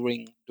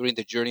 during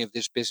the journey of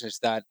this business,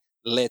 that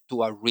led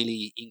to a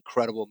really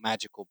incredible,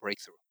 magical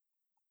breakthrough?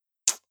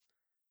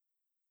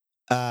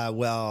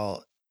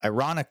 Well,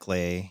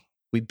 ironically,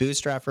 we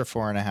bootstrapped for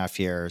 4.5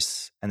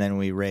 years, and then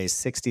we raised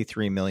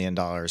 $63 million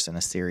in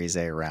a Series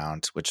A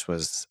round, which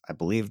was, I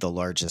believe, the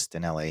largest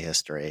in LA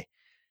history.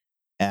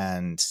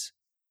 And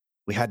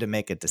we had to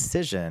make a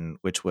decision,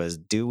 which was,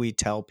 do we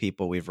tell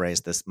people we've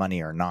raised this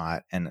money or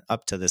not? And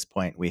up to this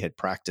point, we had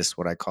practiced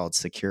what I called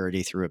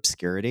security through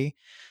obscurity,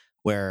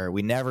 where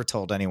we never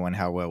told anyone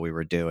how well we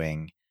were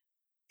doing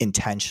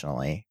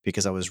intentionally,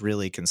 because I was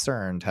really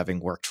concerned,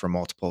 having worked for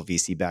multiple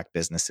VC-backed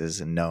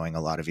businesses and knowing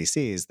a lot of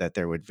VCs, that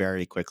there would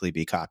very quickly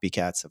be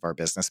copycats of our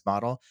business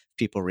model.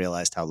 People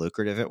realized how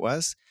lucrative it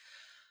was.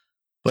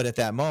 But at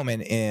that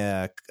moment,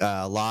 there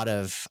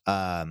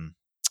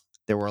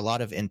were a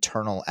lot of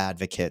internal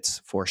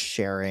advocates for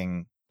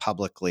sharing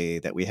publicly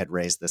that we had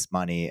raised this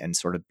money and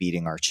sort of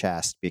beating our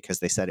chest, because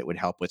they said it would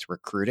help with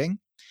recruiting.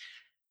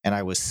 And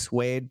I was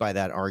swayed by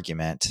that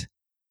argument.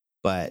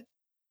 But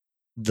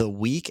the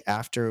week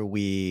after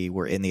we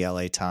were in the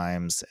LA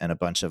Times and a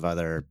bunch of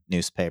other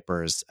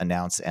newspapers and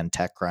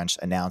TechCrunch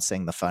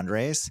announcing the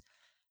fundraise,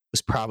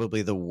 was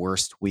probably the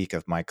worst week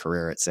of my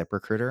career at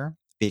ZipRecruiter,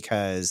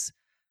 because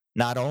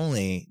not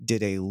only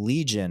did a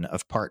legion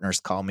of partners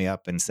call me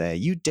up and say,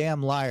 you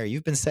damn liar,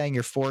 you've been saying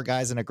you're 4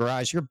 guys in a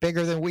garage, you're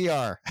bigger than we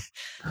are,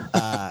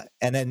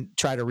 and then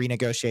try to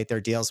renegotiate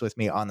their deals with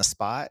me on the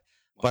spot.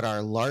 But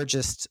our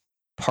largest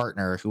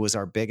partner, who was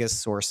our biggest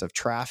source of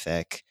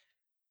traffic,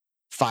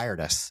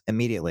 fired us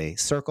immediately,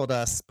 circled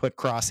us, put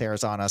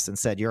crosshairs on us, and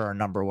said, you're our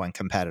number one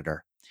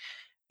competitor.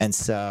 And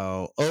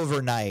so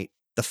overnight,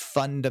 the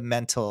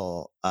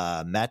fundamental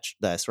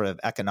the sort of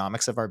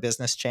economics of our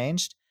business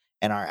changed,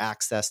 and our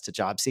access to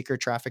job seeker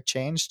traffic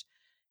changed.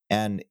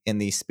 And in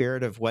the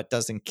spirit of what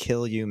doesn't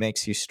kill you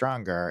makes you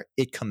stronger,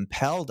 it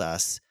compelled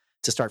us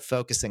to start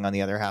focusing on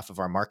the other half of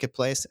our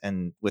marketplace.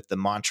 And with the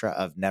mantra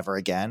of never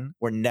again,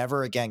 we're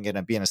never again going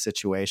to be in a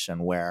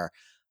situation where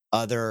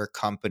other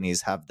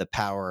companies have the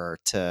power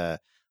to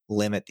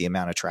limit the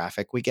amount of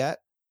traffic we get.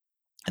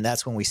 And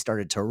that's when we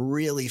started to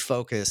really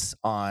focus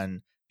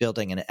on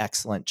building an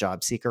excellent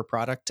job seeker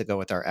product to go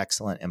with our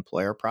excellent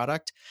employer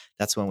product.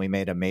 That's when we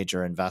made a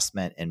major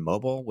investment in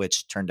mobile,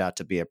 which turned out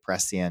to be a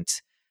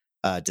prescient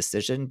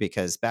decision,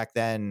 because back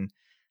then,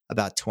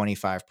 about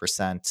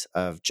 25%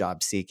 of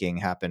job seeking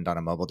happened on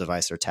a mobile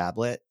device or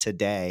tablet.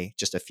 Today,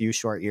 just a few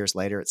short years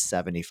later, it's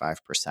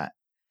 75%.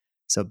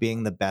 So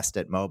being the best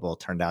at mobile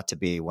turned out to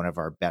be one of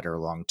our better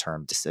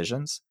long-term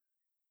decisions.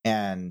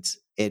 And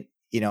it,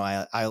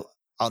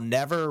 I'll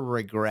never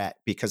regret,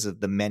 because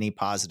of the many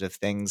positive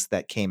things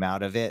that came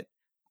out of it,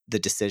 the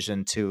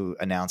decision to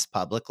announce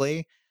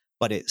publicly,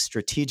 but it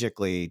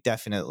strategically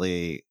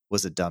definitely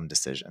was a dumb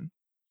decision.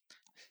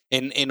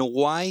 And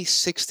why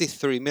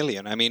 63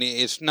 million? I mean,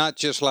 it's not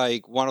just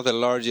like one of the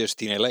largest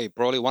in LA,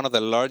 probably one of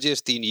the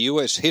largest in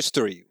US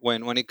history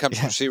when it comes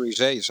to Series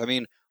A's. I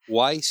mean,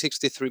 why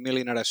 63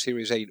 million at a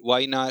Series A?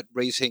 Why not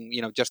raising,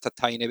 just a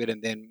tiny bit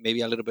and then maybe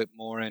a little bit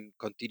more and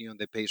continue on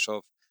the pace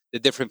of the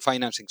different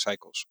financing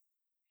cycles?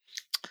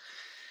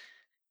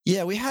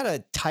 Yeah, we had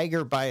a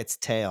tiger by its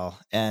tail,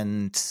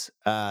 and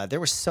there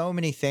were so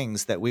many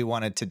things that we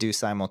wanted to do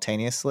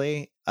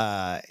simultaneously.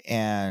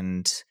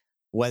 And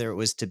whether it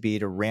was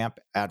to ramp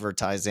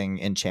advertising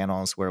in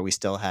channels where we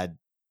still had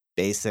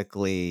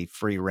basically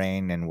free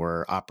reign and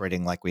were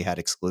operating like we had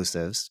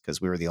exclusives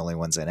because we were the only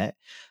ones in it,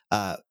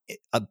 a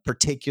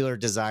particular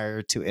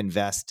desire to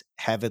invest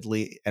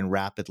heavily and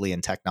rapidly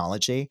in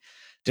technology.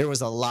 There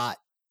was a lot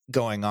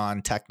going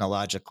on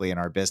technologically in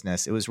our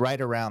business. It was right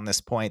around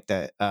this point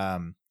that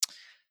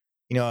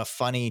a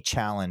funny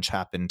challenge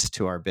happened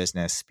to our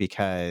business,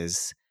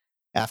 because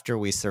after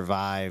we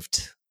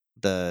survived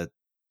the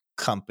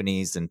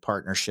companies and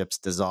partnerships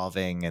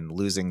dissolving and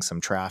losing some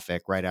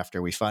traffic right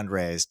after we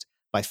fundraised,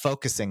 by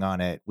focusing on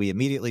it, we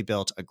immediately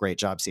built a great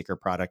job seeker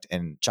product,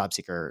 and job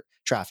seeker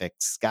traffic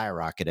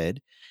skyrocketed.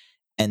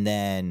 And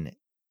then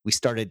we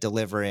started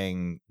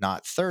delivering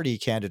not 30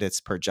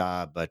 candidates per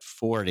job, but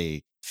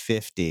 40,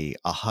 50,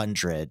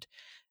 100.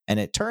 And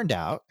it turned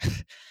out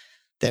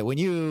that when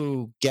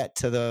you get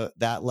to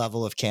that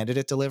level of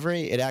candidate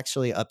delivery, it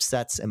actually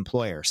upsets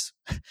employers.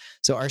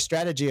 So our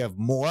strategy of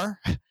more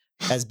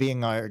as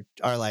being our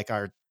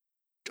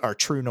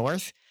true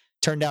north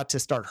turned out to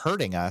start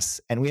hurting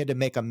us. And we had to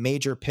make a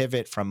major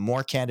pivot from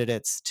more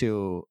candidates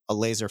to a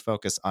laser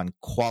focus on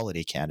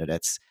quality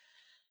candidates.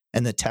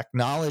 And the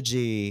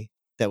technology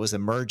that was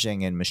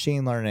emerging in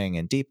machine learning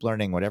and deep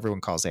learning, what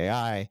everyone calls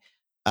AI,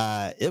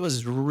 it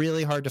was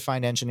really hard to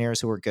find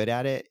engineers who were good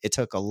at it. It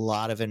took a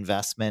lot of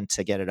investment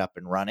to get it up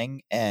and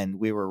running, and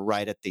we were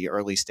right at the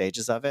early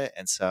stages of it.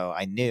 And so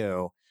I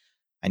knew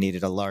I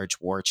needed a large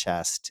war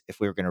chest if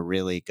we were going to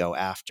really go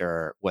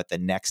after what the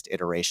next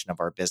iteration of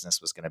our business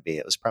was going to be.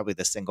 It was probably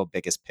the single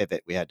biggest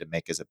pivot we had to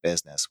make as a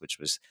business, which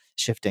was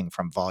shifting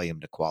from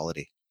volume to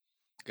quality.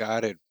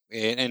 Got it.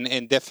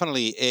 And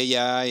definitely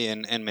AI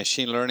and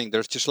machine learning,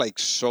 there's just like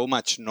so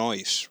much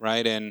noise,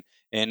 right? And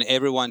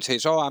everyone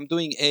says, oh, I'm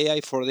doing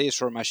AI for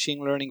this or machine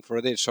learning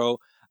for this. So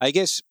I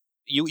guess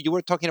you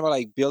were talking about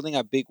like building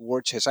a big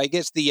war chest. I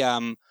guess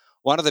the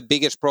one of the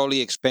biggest probably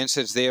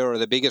expenses there, or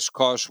the biggest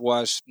cost,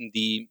 was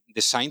the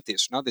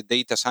scientists, not the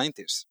data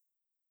scientists.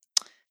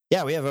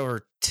 Yeah, we have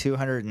over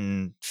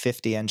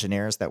 250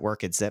 engineers that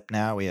work at Zip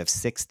now. We have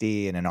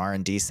 60 in an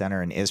R&D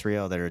center in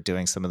Israel that are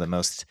doing some of the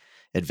most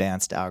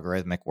advanced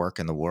algorithmic work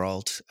in the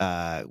world.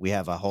 We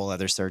have a whole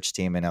other search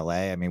team in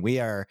LA. I mean,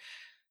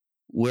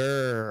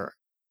 we're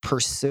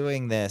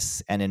pursuing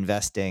this and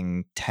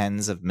investing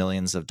tens of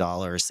millions of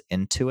dollars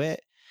into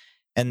it.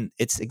 And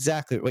it's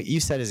exactly what you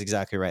said is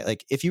exactly right.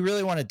 Like, if you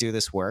really want to do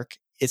this work,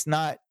 it's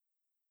not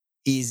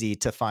easy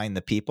to find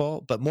the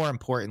people, but more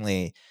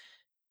importantly,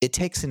 it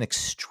takes an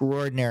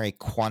extraordinary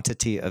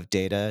quantity of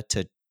data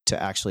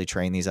to actually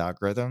train these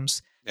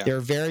algorithms. Yeah. There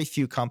are very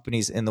few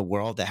companies in the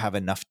world that have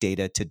enough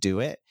data to do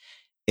it.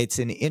 It's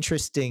an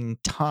interesting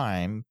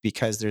time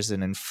because there's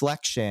an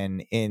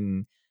inflection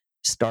in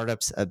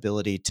startups'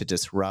 ability to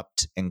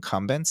disrupt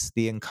incumbents.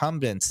 The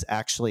incumbents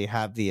actually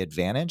have the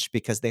advantage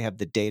because they have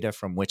the data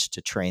from which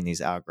to train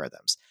these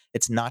algorithms.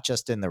 It's not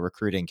just in the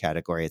recruiting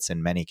category, it's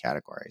in many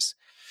categories.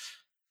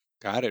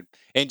 Got it.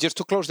 And just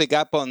to close the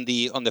gap on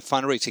the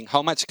fundraising,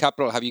 how much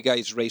capital have you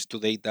guys raised to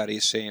date that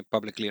is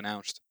publicly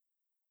announced?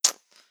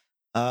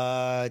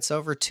 It's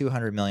over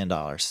 $200 million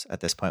at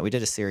this point. We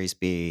did a Series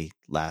B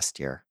last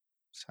year.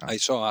 So. I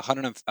saw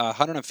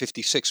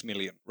 156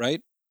 million,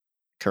 right?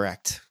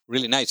 Correct.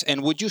 Really nice.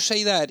 And would you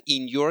say that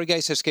in your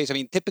guys' case, I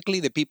mean, typically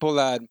the people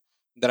that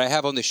I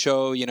have on the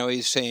show,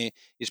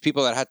 is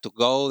people that had to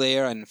go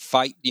there and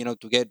fight,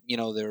 to get,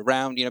 the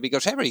round,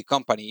 because every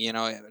company,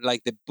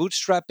 like the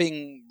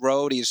bootstrapping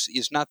road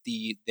is not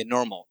the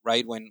normal,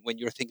 right? When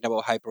you're thinking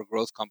about hyper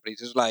growth companies,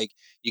 it's like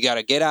you got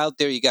to get out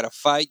there, you got to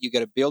fight, you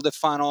got to build a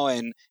funnel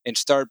and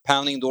start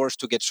pounding doors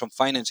to get some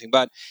financing.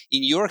 But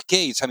in your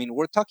case, I mean,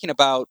 we're talking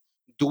about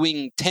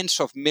doing tens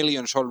of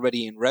millions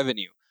already in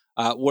revenue.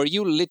 Were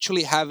you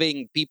literally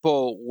having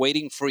people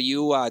waiting for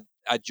you at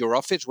at your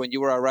office when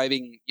you were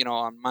arriving,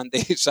 on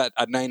Mondays at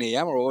 9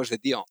 a.m., or what was the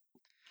deal?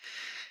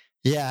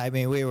 Yeah, I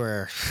mean, we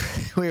were,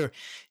 we were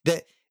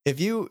that if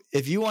you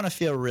want to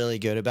feel really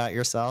good about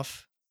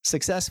yourself,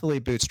 successfully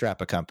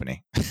bootstrap a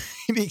company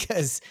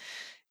because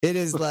it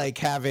is like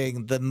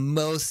having the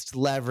most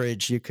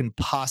leverage you can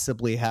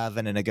possibly have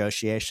in a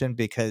negotiation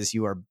because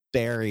you are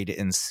buried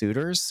in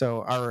suitors.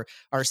 So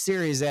our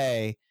Series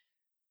A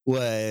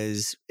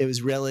was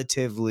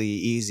relatively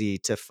easy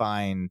to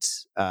find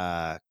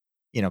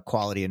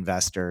quality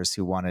investors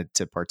who wanted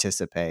to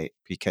participate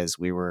because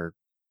we were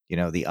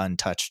the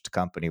untouched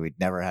company. We'd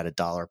never had a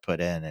dollar put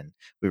in and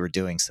we were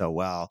doing so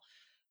well.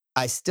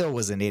 I still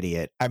was an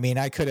idiot. I mean,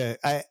 I could have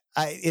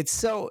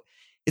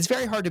it's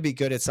very hard to be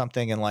good at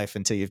something in life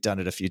until you've done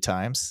it a few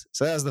times.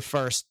 So that was the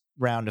first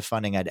round of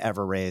funding I'd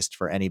ever raised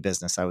for any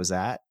business I was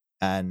at,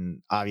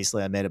 and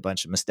obviously I made a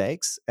bunch of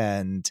mistakes,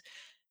 and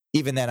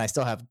even then I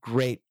still have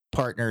great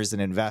partners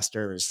and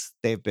investors.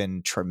 They've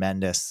been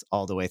tremendous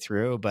all the way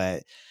through.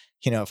 But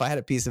if I had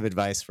a piece of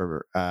advice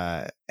for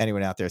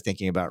anyone out there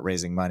thinking about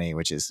raising money,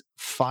 which is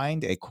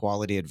find a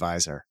quality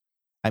advisor.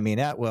 I mean,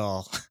 it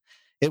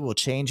will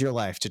change your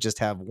life to just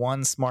have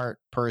one smart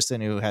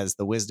person who has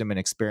the wisdom and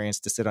experience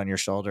to sit on your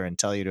shoulder and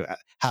tell you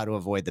how to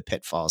avoid the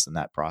pitfalls in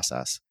that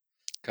process.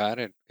 Got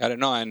it.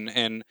 No,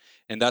 and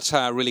that's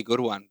a really good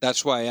one.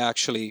 That's why I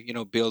actually,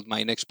 build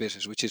my next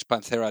business, which is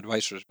Panthera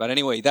Advisors. But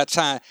anyway, that's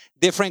a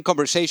different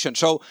conversation.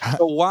 So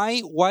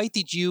why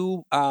did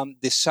you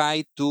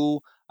decide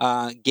to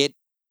get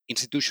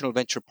Institutional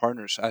Venture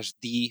Partners as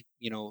the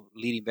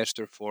lead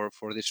investor for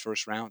this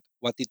first round?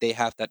 What did they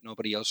have that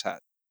nobody else had?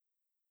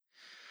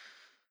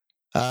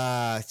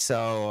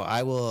 So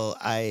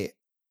I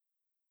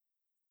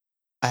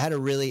had a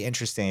really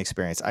interesting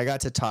experience. I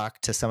got to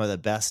talk to some of the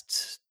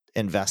best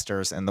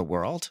investors in the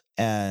world,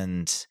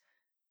 and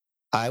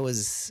I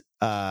was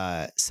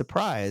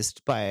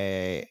surprised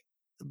by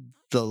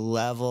the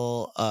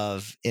level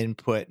of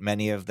input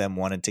many of them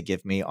wanted to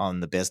give me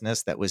on the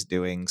business that was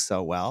doing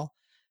so well.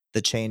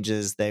 The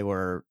changes they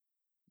were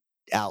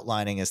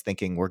outlining as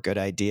thinking were good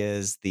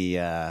ideas.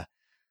 I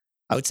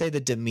would say the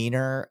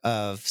demeanor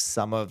of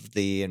some of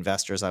the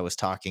investors I was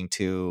talking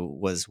to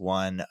was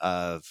one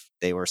of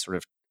they were sort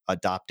of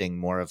adopting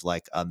more of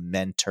like a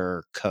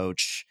mentor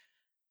coach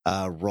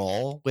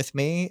role with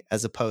me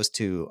as opposed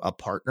to a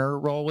partner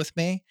role with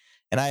me.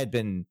 And I had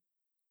been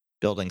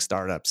building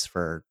startups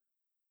for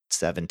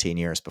 17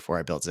 years before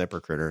I built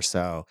ZipRecruiter.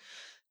 So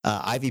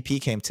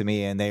IVP came to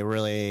me and they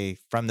really,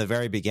 from the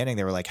very beginning,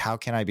 they were like, how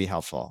can I be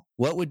helpful?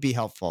 What would be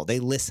helpful? They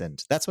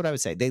listened. That's what I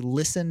would say. They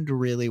listened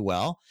really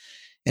well.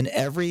 And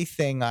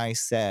everything I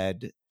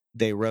said,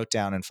 they wrote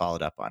down and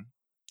followed up on.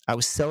 I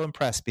was so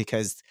impressed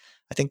because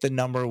I think the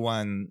number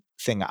one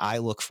thing I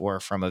look for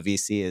from a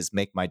VC is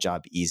make my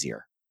job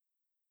easier.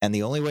 And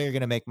the only way you're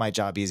going to make my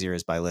job easier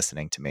is by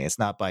listening to me. It's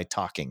not by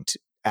talking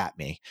at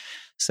me.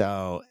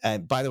 So,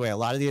 and by the way, a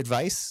lot of the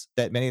advice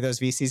that many of those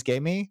VCs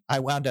gave me,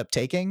 I wound up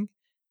taking,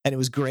 and it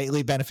was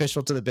greatly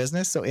beneficial to the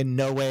business. So in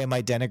no way am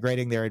I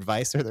denigrating their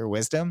advice or their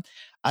wisdom.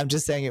 I'm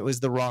just saying it was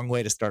the wrong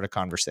way to start a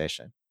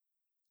conversation.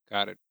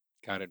 Got it.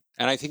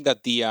 And I think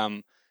that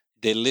the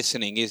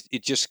listening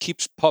it just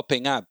keeps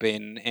popping up,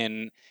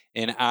 and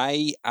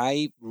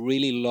I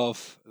really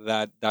love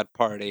that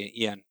part,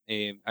 Ian.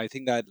 I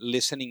think that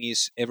listening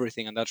is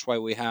everything, and that's why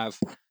we have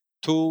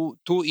two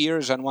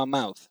ears and one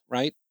mouth,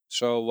 right?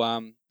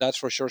 So that's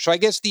for sure. So I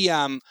guess the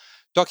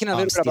talking a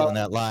little bit about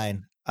that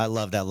line. I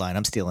love that line.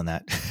 I'm stealing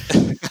that.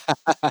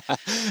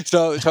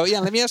 So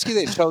yeah, let me ask you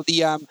this. So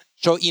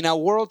so in our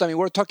world, I mean,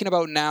 we're talking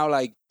about now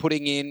like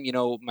putting in,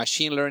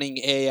 machine learning,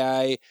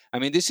 AI. I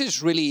mean, this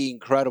is really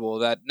incredible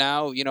that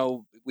now,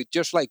 with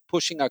just like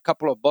pushing a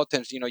couple of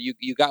buttons,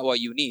 you got what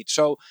you need.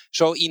 So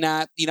in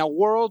a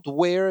world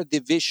where the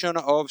vision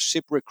of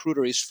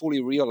ZipRecruiter is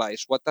fully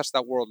realized, what does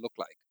that world look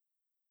like?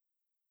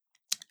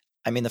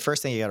 I mean, the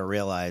first thing you got to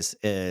realize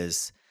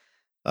is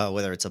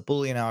whether it's a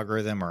Boolean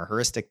algorithm or a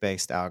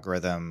heuristic-based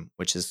algorithm,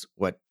 which is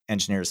what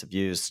engineers have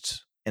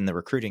used in the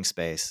recruiting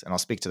space, and I'll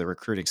speak to the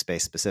recruiting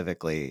space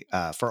specifically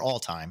for all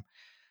time.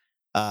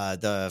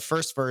 The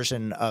first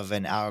version of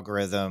an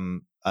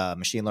algorithm,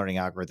 machine learning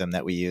algorithm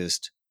that we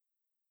used,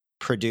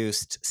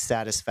 produced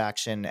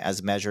satisfaction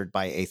as measured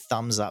by a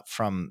thumbs up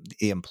from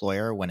the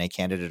employer when a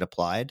candidate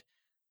applied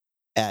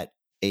at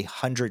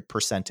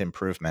 100%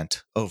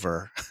 improvement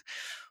over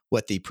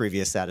what the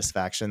previous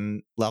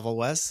satisfaction level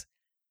was.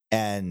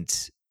 And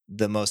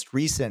the most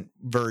recent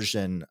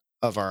version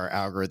of our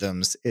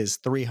algorithms is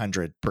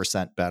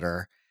 300%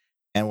 better.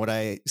 And what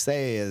I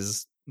say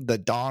is the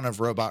dawn of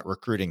robot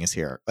recruiting is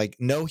here. Like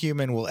no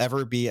human will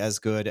ever be as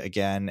good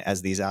again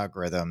as these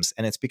algorithms.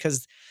 And it's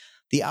because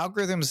the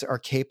algorithms are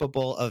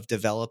capable of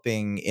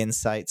developing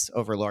insights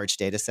over large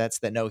data sets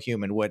that no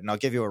human would. And I'll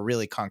give you a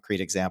really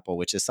concrete example,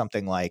 which is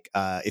something like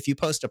if you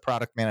post a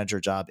product manager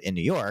job in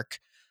New York,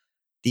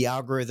 the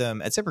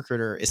algorithm at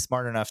ZipRecruiter is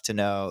smart enough to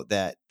know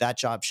that that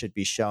job should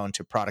be shown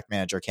to product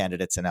manager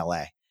candidates in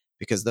LA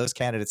because those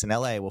candidates in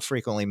LA will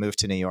frequently move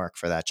to New York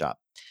for that job.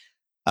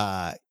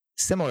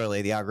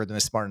 similarly, the algorithm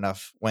is smart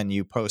enough when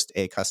you post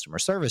a customer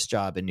service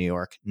job in New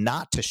York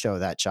not to show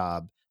that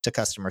job to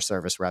customer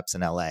service reps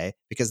in LA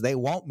because they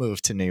won't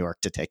move to New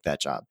York to take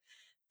that job.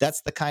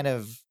 That's the kind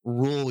of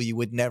rule you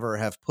would never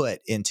have put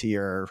into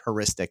your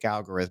heuristic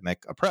algorithmic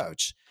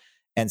approach.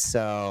 And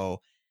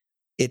so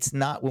it's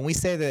not, when we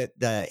say that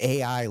the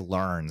AI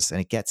learns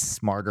and it gets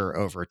smarter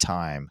over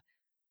time,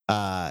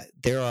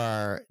 there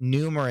are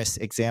numerous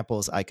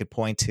examples I could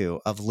point to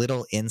of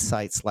little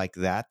insights like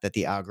that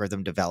the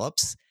algorithm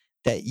develops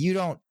that you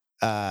don't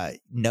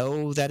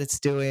know that it's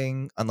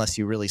doing unless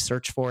you really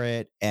search for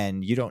it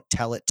and you don't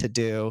tell it to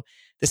do.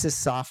 This is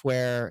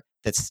software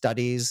that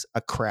studies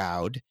a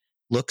crowd,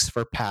 looks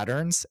for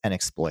patterns, and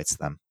exploits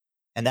them.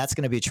 And that's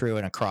going to be true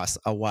and across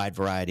a wide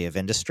variety of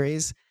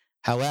industries.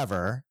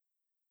 However,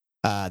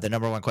 the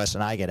number one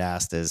question I get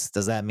asked is,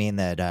 does that mean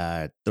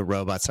that the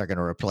robots are going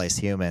to replace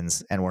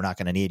humans and we're not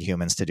going to need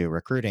humans to do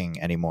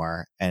recruiting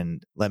anymore?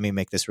 And let me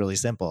make this really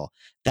simple.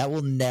 That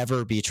will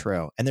never be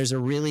true. And there's a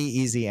really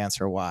easy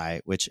answer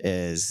why, which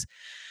is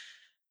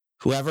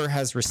whoever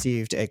has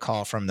received a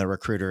call from the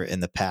recruiter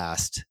in the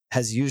past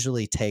has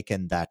usually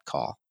taken that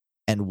call.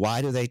 And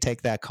why do they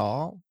take that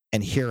call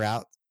and hear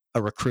out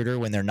a recruiter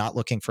when they're not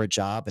looking for a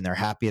job and they're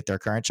happy at their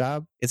current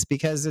job? It's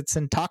because it's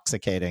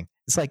intoxicating.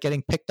 It's like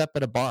getting picked up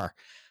at a bar.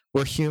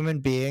 We're human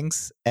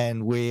beings,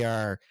 and we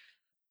are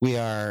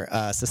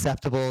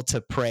susceptible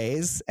to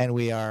praise, and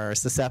we are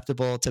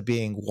susceptible to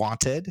being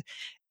wanted.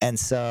 And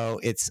so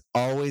it's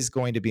always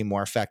going to be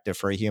more effective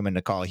for a human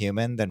to call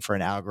human than for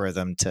an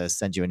algorithm to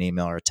send you an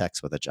email or a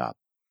text with a job.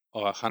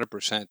 Oh,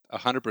 100%,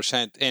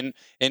 100%.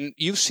 And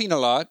you've seen a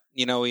lot,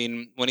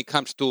 in when it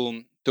comes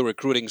to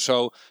recruiting.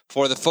 So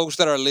for the folks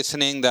that are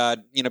listening, that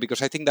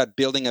because I think that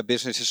building a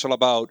business is all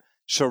about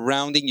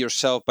surrounding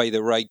yourself by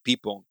the right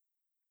people,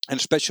 and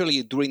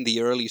especially during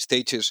the early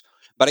stages.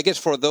 But I guess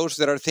for those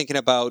that are thinking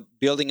about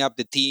building up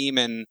the team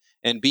and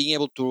being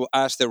able to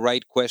ask the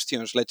right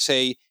questions, let's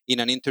say in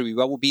an interview,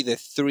 what would be the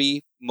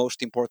 3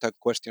 most important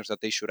questions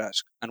that they should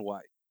ask, and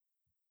why?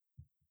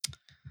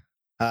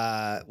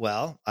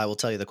 Well, I will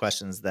tell you the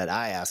questions that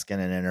I ask in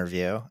an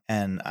interview,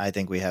 and I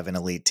think we have an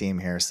elite team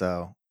here.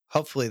 So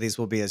hopefully these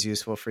will be as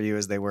useful for you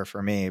as they were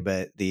for me.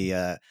 But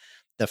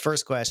the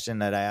first question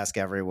that I ask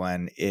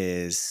everyone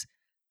is,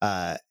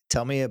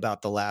 tell me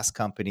about the last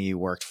company you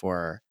worked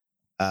for,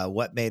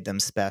 what made them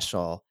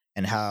special,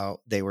 and how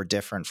they were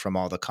different from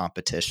all the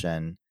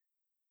competition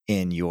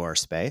in your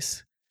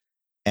space.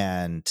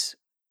 And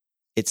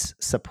it's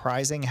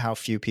surprising how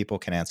few people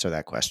can answer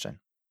that question.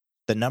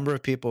 The number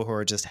of people who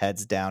are just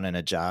heads down in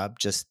a job,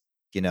 just,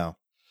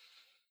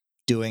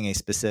 doing a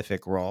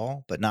specific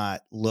role, but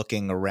not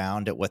looking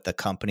around at what the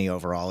company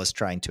overall is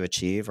trying to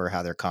achieve or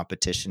how their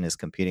competition is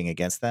competing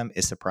against them,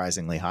 is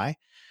surprisingly high.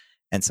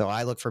 And so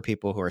I look for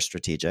people who are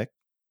strategic.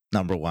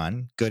 Number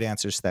one, good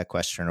answers to that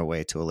question are a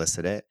way to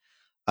elicit it.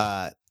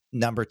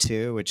 Number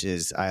two, which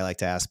is I like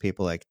to ask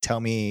people, like, tell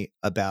me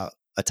about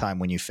a time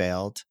when you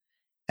failed.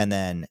 And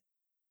then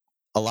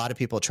a lot of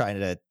people try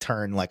to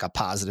turn like a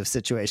positive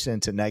situation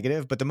into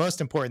negative. But the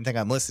most important thing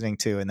I'm listening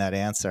to in that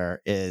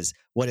answer is,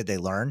 what did they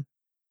learn?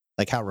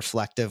 Like, how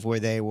reflective were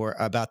they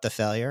about the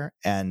failure?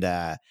 And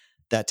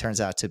that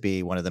turns out to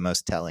be one of the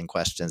most telling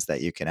questions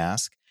that you can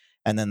ask.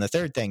 And then the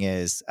third thing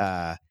is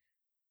I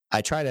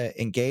try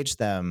to engage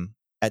them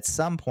at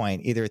some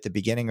point, either at the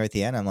beginning or at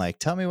the end. I'm like,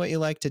 tell me what you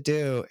like to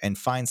do, and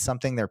find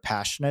something they're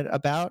passionate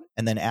about,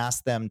 and then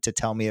ask them to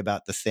tell me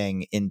about the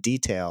thing in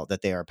detail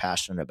that they are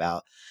passionate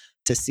about,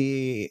 to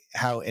see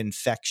how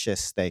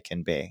infectious they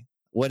can be.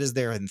 What is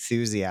their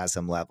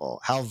enthusiasm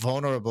level? How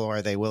vulnerable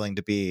are they willing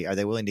to be? Are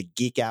they willing to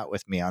geek out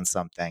with me on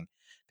something?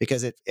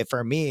 Because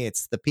for me,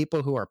 it's the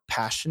people who are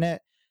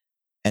passionate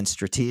and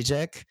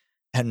strategic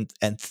and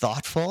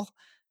thoughtful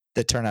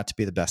that turn out to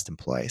be the best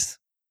employees.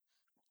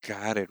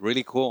 Got it.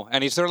 Really cool.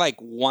 And is there like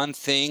one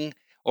thing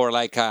or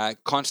like a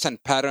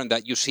constant pattern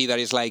that you see that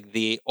is like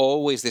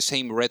always the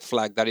same red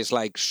flag that is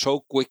like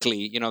so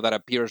quickly, that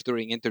appears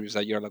during interviews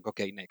that you're like,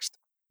 okay, next?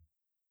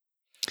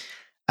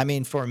 I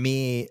mean, for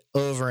me,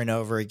 over and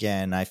over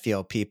again, I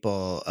feel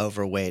people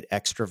overweight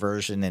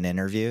extroversion in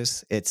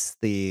interviews. It's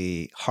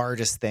the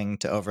hardest thing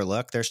to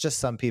overlook. There's just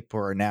some people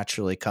who are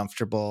naturally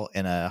comfortable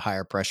in a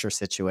higher pressure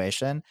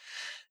situation.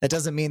 That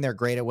doesn't mean they're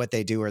great at what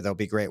they do or they'll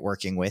be great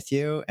working with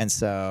you. And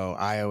so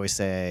I always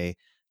say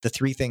the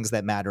 3 things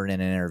that matter in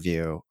an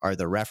interview are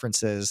the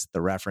references,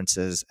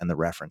 and the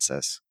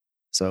references.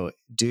 So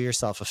do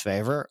yourself a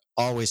favor,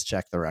 always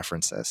check the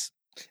references.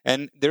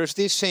 And there's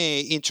this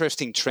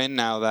interesting trend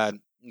now that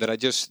I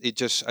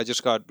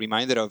just got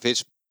reminded of,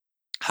 is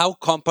how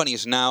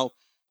companies now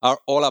are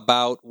all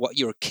about what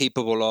you're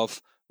capable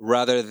of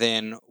rather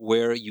than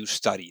where you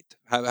studied.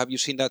 Have you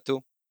seen that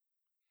too?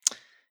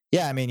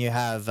 Yeah, I mean, you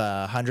have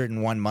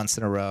 101 months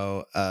in a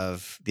row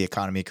of the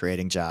economy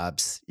creating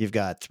jobs. You've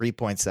got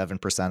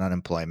 3.7%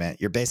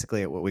 unemployment. You're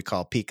basically at what we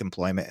call peak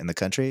employment in the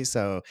country.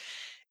 So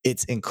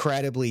it's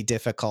incredibly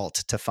difficult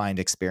to find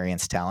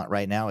experienced talent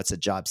right now. It's a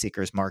job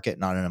seeker's market,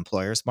 not an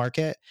employer's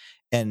market.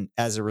 And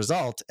as a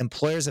result,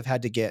 employers have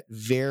had to get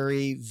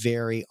very,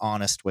 very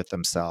honest with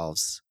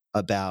themselves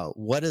about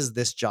what does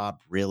this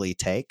job really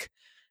take?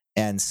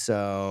 And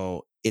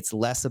so it's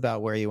less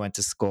about where you went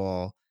to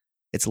school.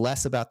 It's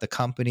less about the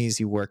companies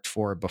you worked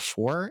for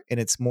before, and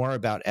it's more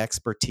about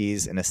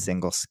expertise in a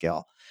single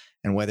skill.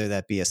 And whether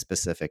that be a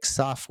specific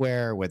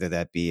software, whether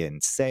that be in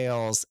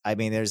sales, I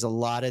mean, there's a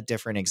lot of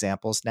different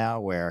examples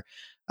now where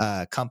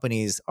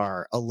companies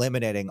are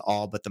eliminating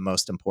all but the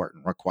most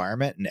important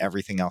requirement, and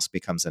everything else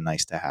becomes a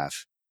nice to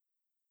have.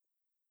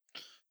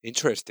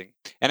 Interesting.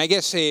 And I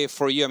guess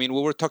for you, I mean,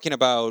 we were talking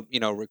about,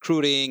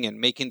 recruiting and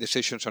making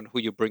decisions on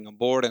who you bring on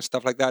board and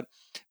stuff like that.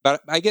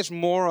 But I guess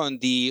more on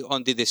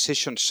the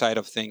decision side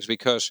of things,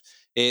 because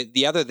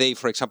the other day,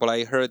 for example,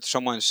 I heard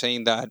someone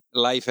saying that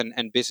life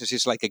and business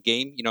is like a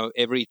game.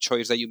 Every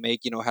choice that you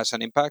make, has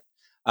an impact.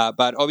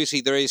 But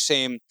obviously, there is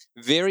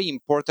very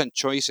important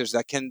choices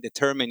that can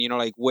determine,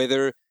 like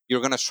whether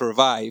you're going to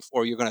survive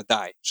or you're going to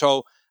die.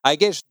 So I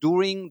guess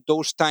during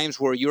those times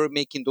where you're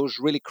making those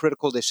really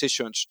critical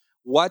decisions,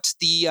 what's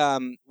the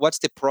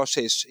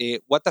process?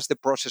 What does the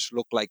process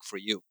look like for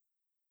you?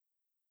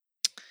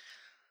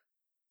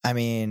 I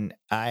mean,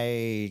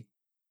 I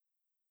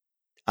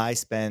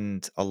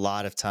spend a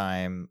lot of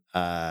time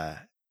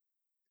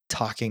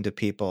talking to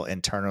people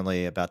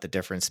internally about the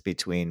difference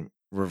between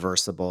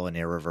reversible and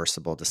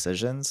irreversible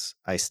decisions.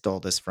 I stole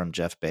this from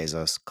Jeff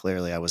Bezos.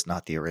 Clearly, I was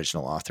not the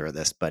original author of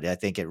this, but I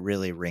think it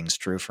really rings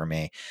true for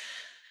me.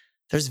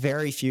 There's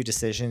very few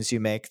decisions you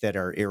make that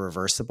are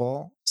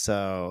irreversible.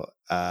 So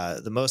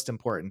the most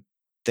important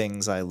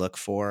things I look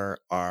for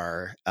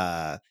are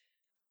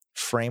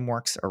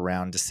frameworks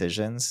around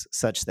decisions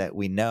such that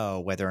we know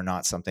whether or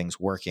not something's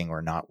working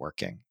or not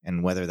working,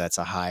 and whether that's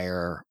a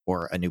hire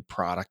or a new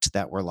product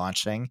that we're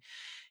launching.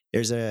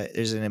 There's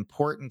an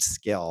important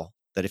skill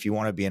that if you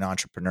want to be an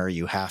entrepreneur,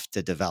 you have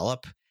to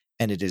develop,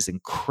 and it is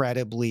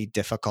incredibly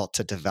difficult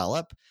to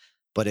develop,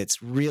 but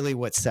it's really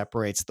what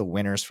separates the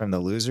winners from the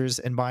losers,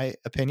 in my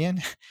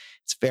opinion.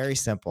 It's very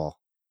simple.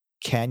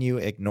 Can you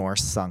ignore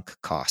sunk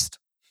cost?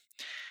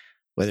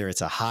 Whether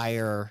it's a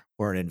hire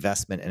or an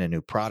investment in a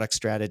new product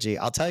strategy.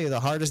 I'll tell you, the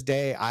hardest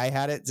day I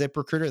had at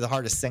ZipRecruiter, the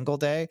hardest single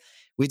day,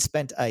 we'd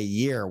spent a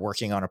year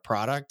working on a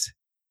product,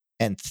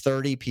 and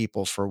 30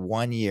 people for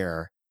 1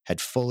 year had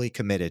fully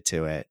committed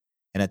to it.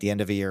 And at the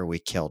end of a year, we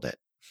killed it.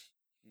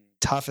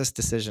 Toughest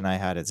decision I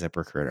had at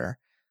ZipRecruiter,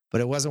 but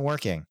it wasn't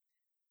working.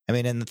 I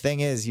mean, and the thing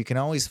is, you can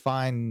always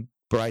find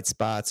bright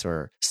spots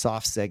or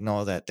soft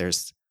signal that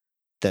there's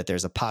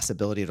a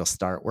possibility it'll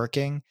start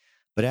working.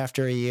 But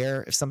after a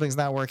year, if something's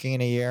not working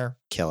in a year,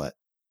 kill it.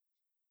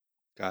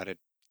 Got it.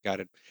 Got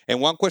it. And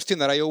one question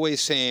that I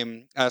always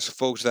ask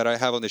folks that I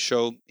have on the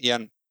show,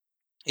 Ian,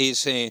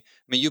 is I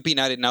mean, you've been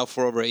at it now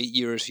for over 8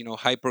 years,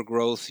 hyper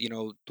growth,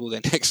 to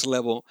the next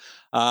level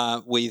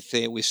with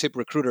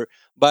ZipRecruiter.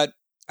 But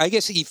I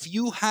guess if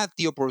you had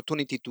the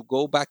opportunity to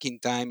go back in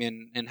time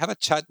and have a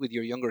chat with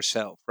your younger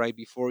self, right,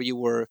 before you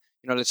were,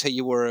 let's say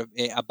you were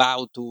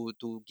about to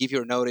give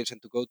your notice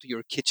and to go to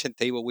your kitchen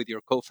table with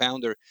your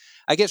co-founder,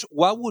 I guess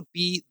what would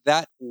be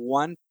that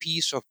one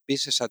piece of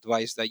business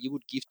advice that you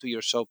would give to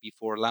yourself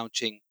before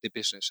launching the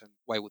business, and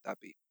why would that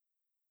be?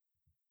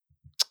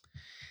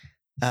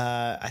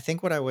 I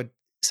think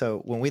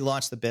so when we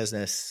launched the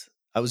business,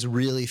 I was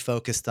really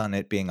focused on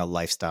it being a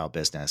lifestyle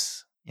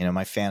business.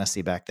 My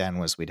fantasy back then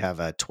was we'd have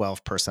a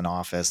 12-person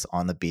office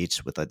on the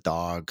beach with a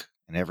dog,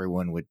 and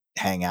everyone would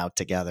hang out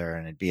together,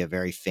 and it'd be a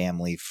very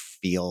family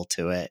feel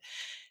to it.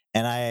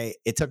 And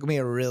it took me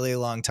a really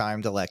long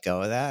time to let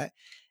go of that.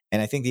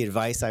 And I think the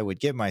advice I would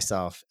give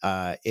myself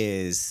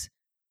is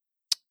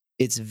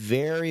it's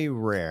very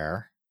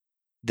rare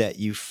that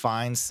you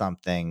find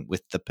something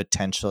with the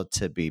potential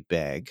to be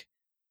big.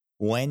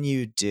 When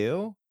you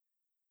do,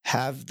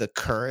 have the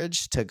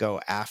courage to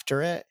go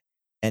after it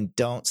and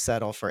don't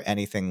settle for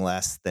anything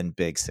less than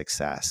big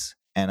success.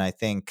 And I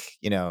think,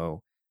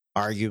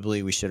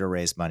 arguably we should have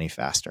raised money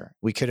faster.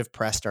 We could have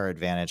pressed our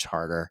advantage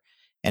harder.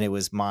 And it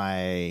was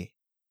my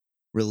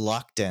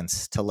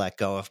reluctance to let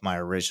go of my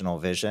original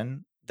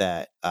vision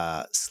that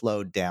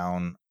slowed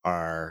down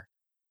our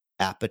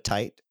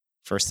appetite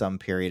for some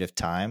period of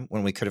time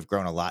when we could have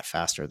grown a lot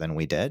faster than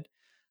we did.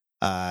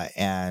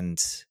 And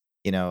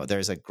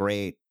there's a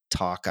great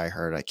talk I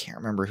heard. I can't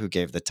remember who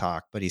gave the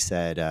talk, but he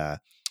said a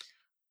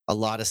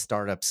lot of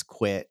startups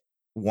quit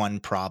one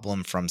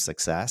problem from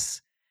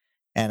success.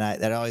 And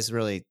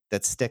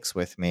that sticks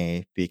with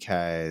me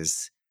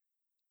because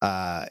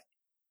the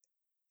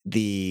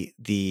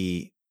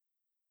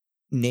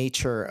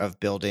nature of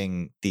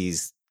building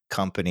these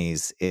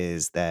companies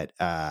is that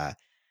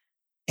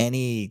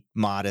any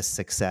modest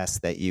success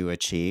that you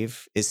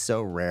achieve is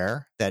so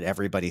rare that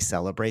everybody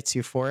celebrates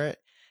you for it.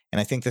 And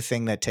I think the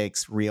thing that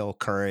takes real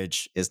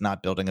courage is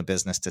not building a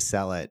business to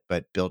sell it,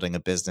 but building a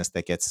business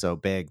that gets so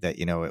big that,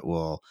 it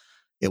will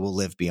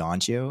live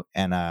beyond you.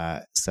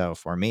 And so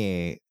for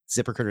me,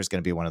 ZipRecruiter is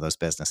going to be one of those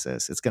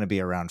businesses. It's going to be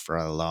around for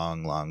a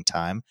long, long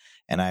time.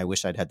 And I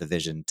wish I'd had the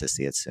vision to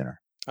see it sooner.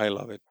 I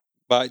love it.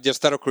 But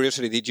just out of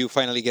curiosity, did you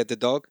finally get the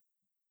dog?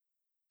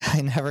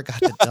 I never got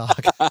the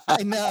dog.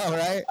 I know,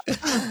 right?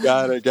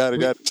 Got it.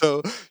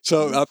 So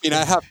I mean,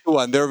 I have two,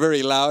 and they're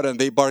very loud and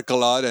they bark a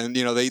lot. And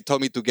they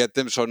told me to get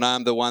them, so now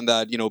I'm the one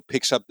that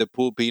picks up the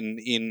poop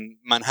in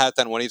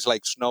Manhattan when it's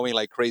like snowing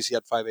like crazy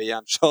at 5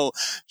 a.m. So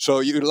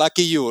you,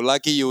 lucky you,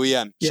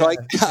 Ian. Yeah, So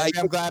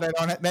I'm glad I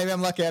don't. Maybe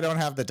I'm lucky I don't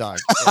have the dog.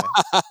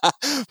 Yeah.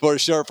 For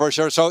sure.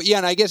 So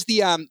Ian, I guess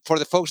for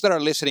the folks that are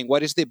listening,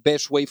 what is the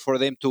best way for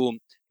them to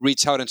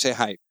reach out and say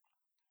hi?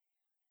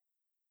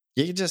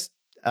 You can just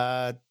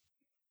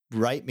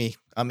write me.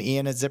 I'm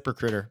Ian at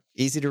ZipRecruiter.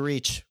 Easy to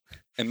reach.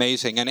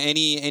 Amazing. And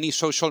any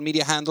social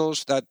media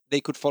handles that they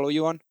could follow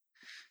you on?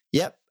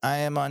 Yep. I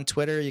am on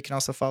Twitter. You can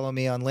also follow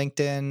me on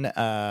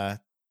LinkedIn.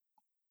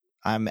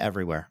 I'm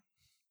everywhere.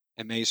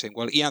 Amazing.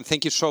 Well, Ian,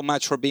 thank you so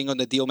much for being on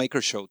the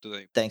Dealmaker Show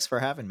today. Thanks for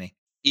having me.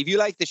 If you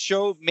like the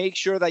show, make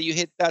sure that you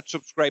hit that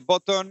subscribe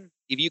button.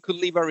 If you could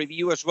leave a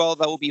review as well,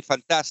 that would be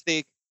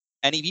fantastic.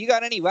 And if you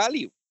got any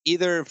value,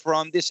 either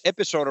from this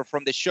episode or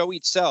from the show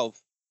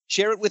itself,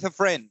 share it with a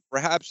friend.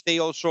 Perhaps they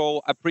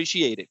also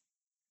appreciate it.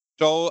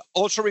 So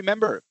also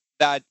remember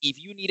that if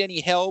you need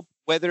any help,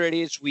 whether it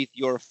is with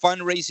your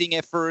fundraising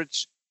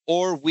efforts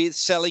or with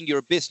selling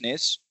your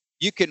business,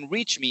 you can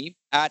reach me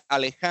at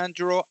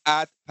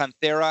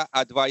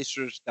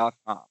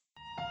alejandro@pantheraadvisors.com.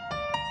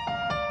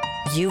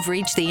 You've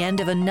reached the end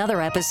of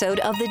another episode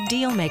of the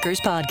Dealmakers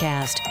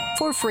Podcast.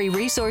 For free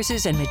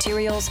resources and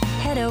materials,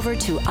 head over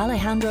to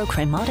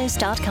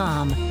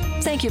alejandrocremades.com.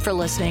 Thank you for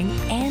listening,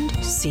 and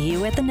see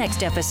you at the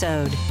next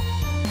episode.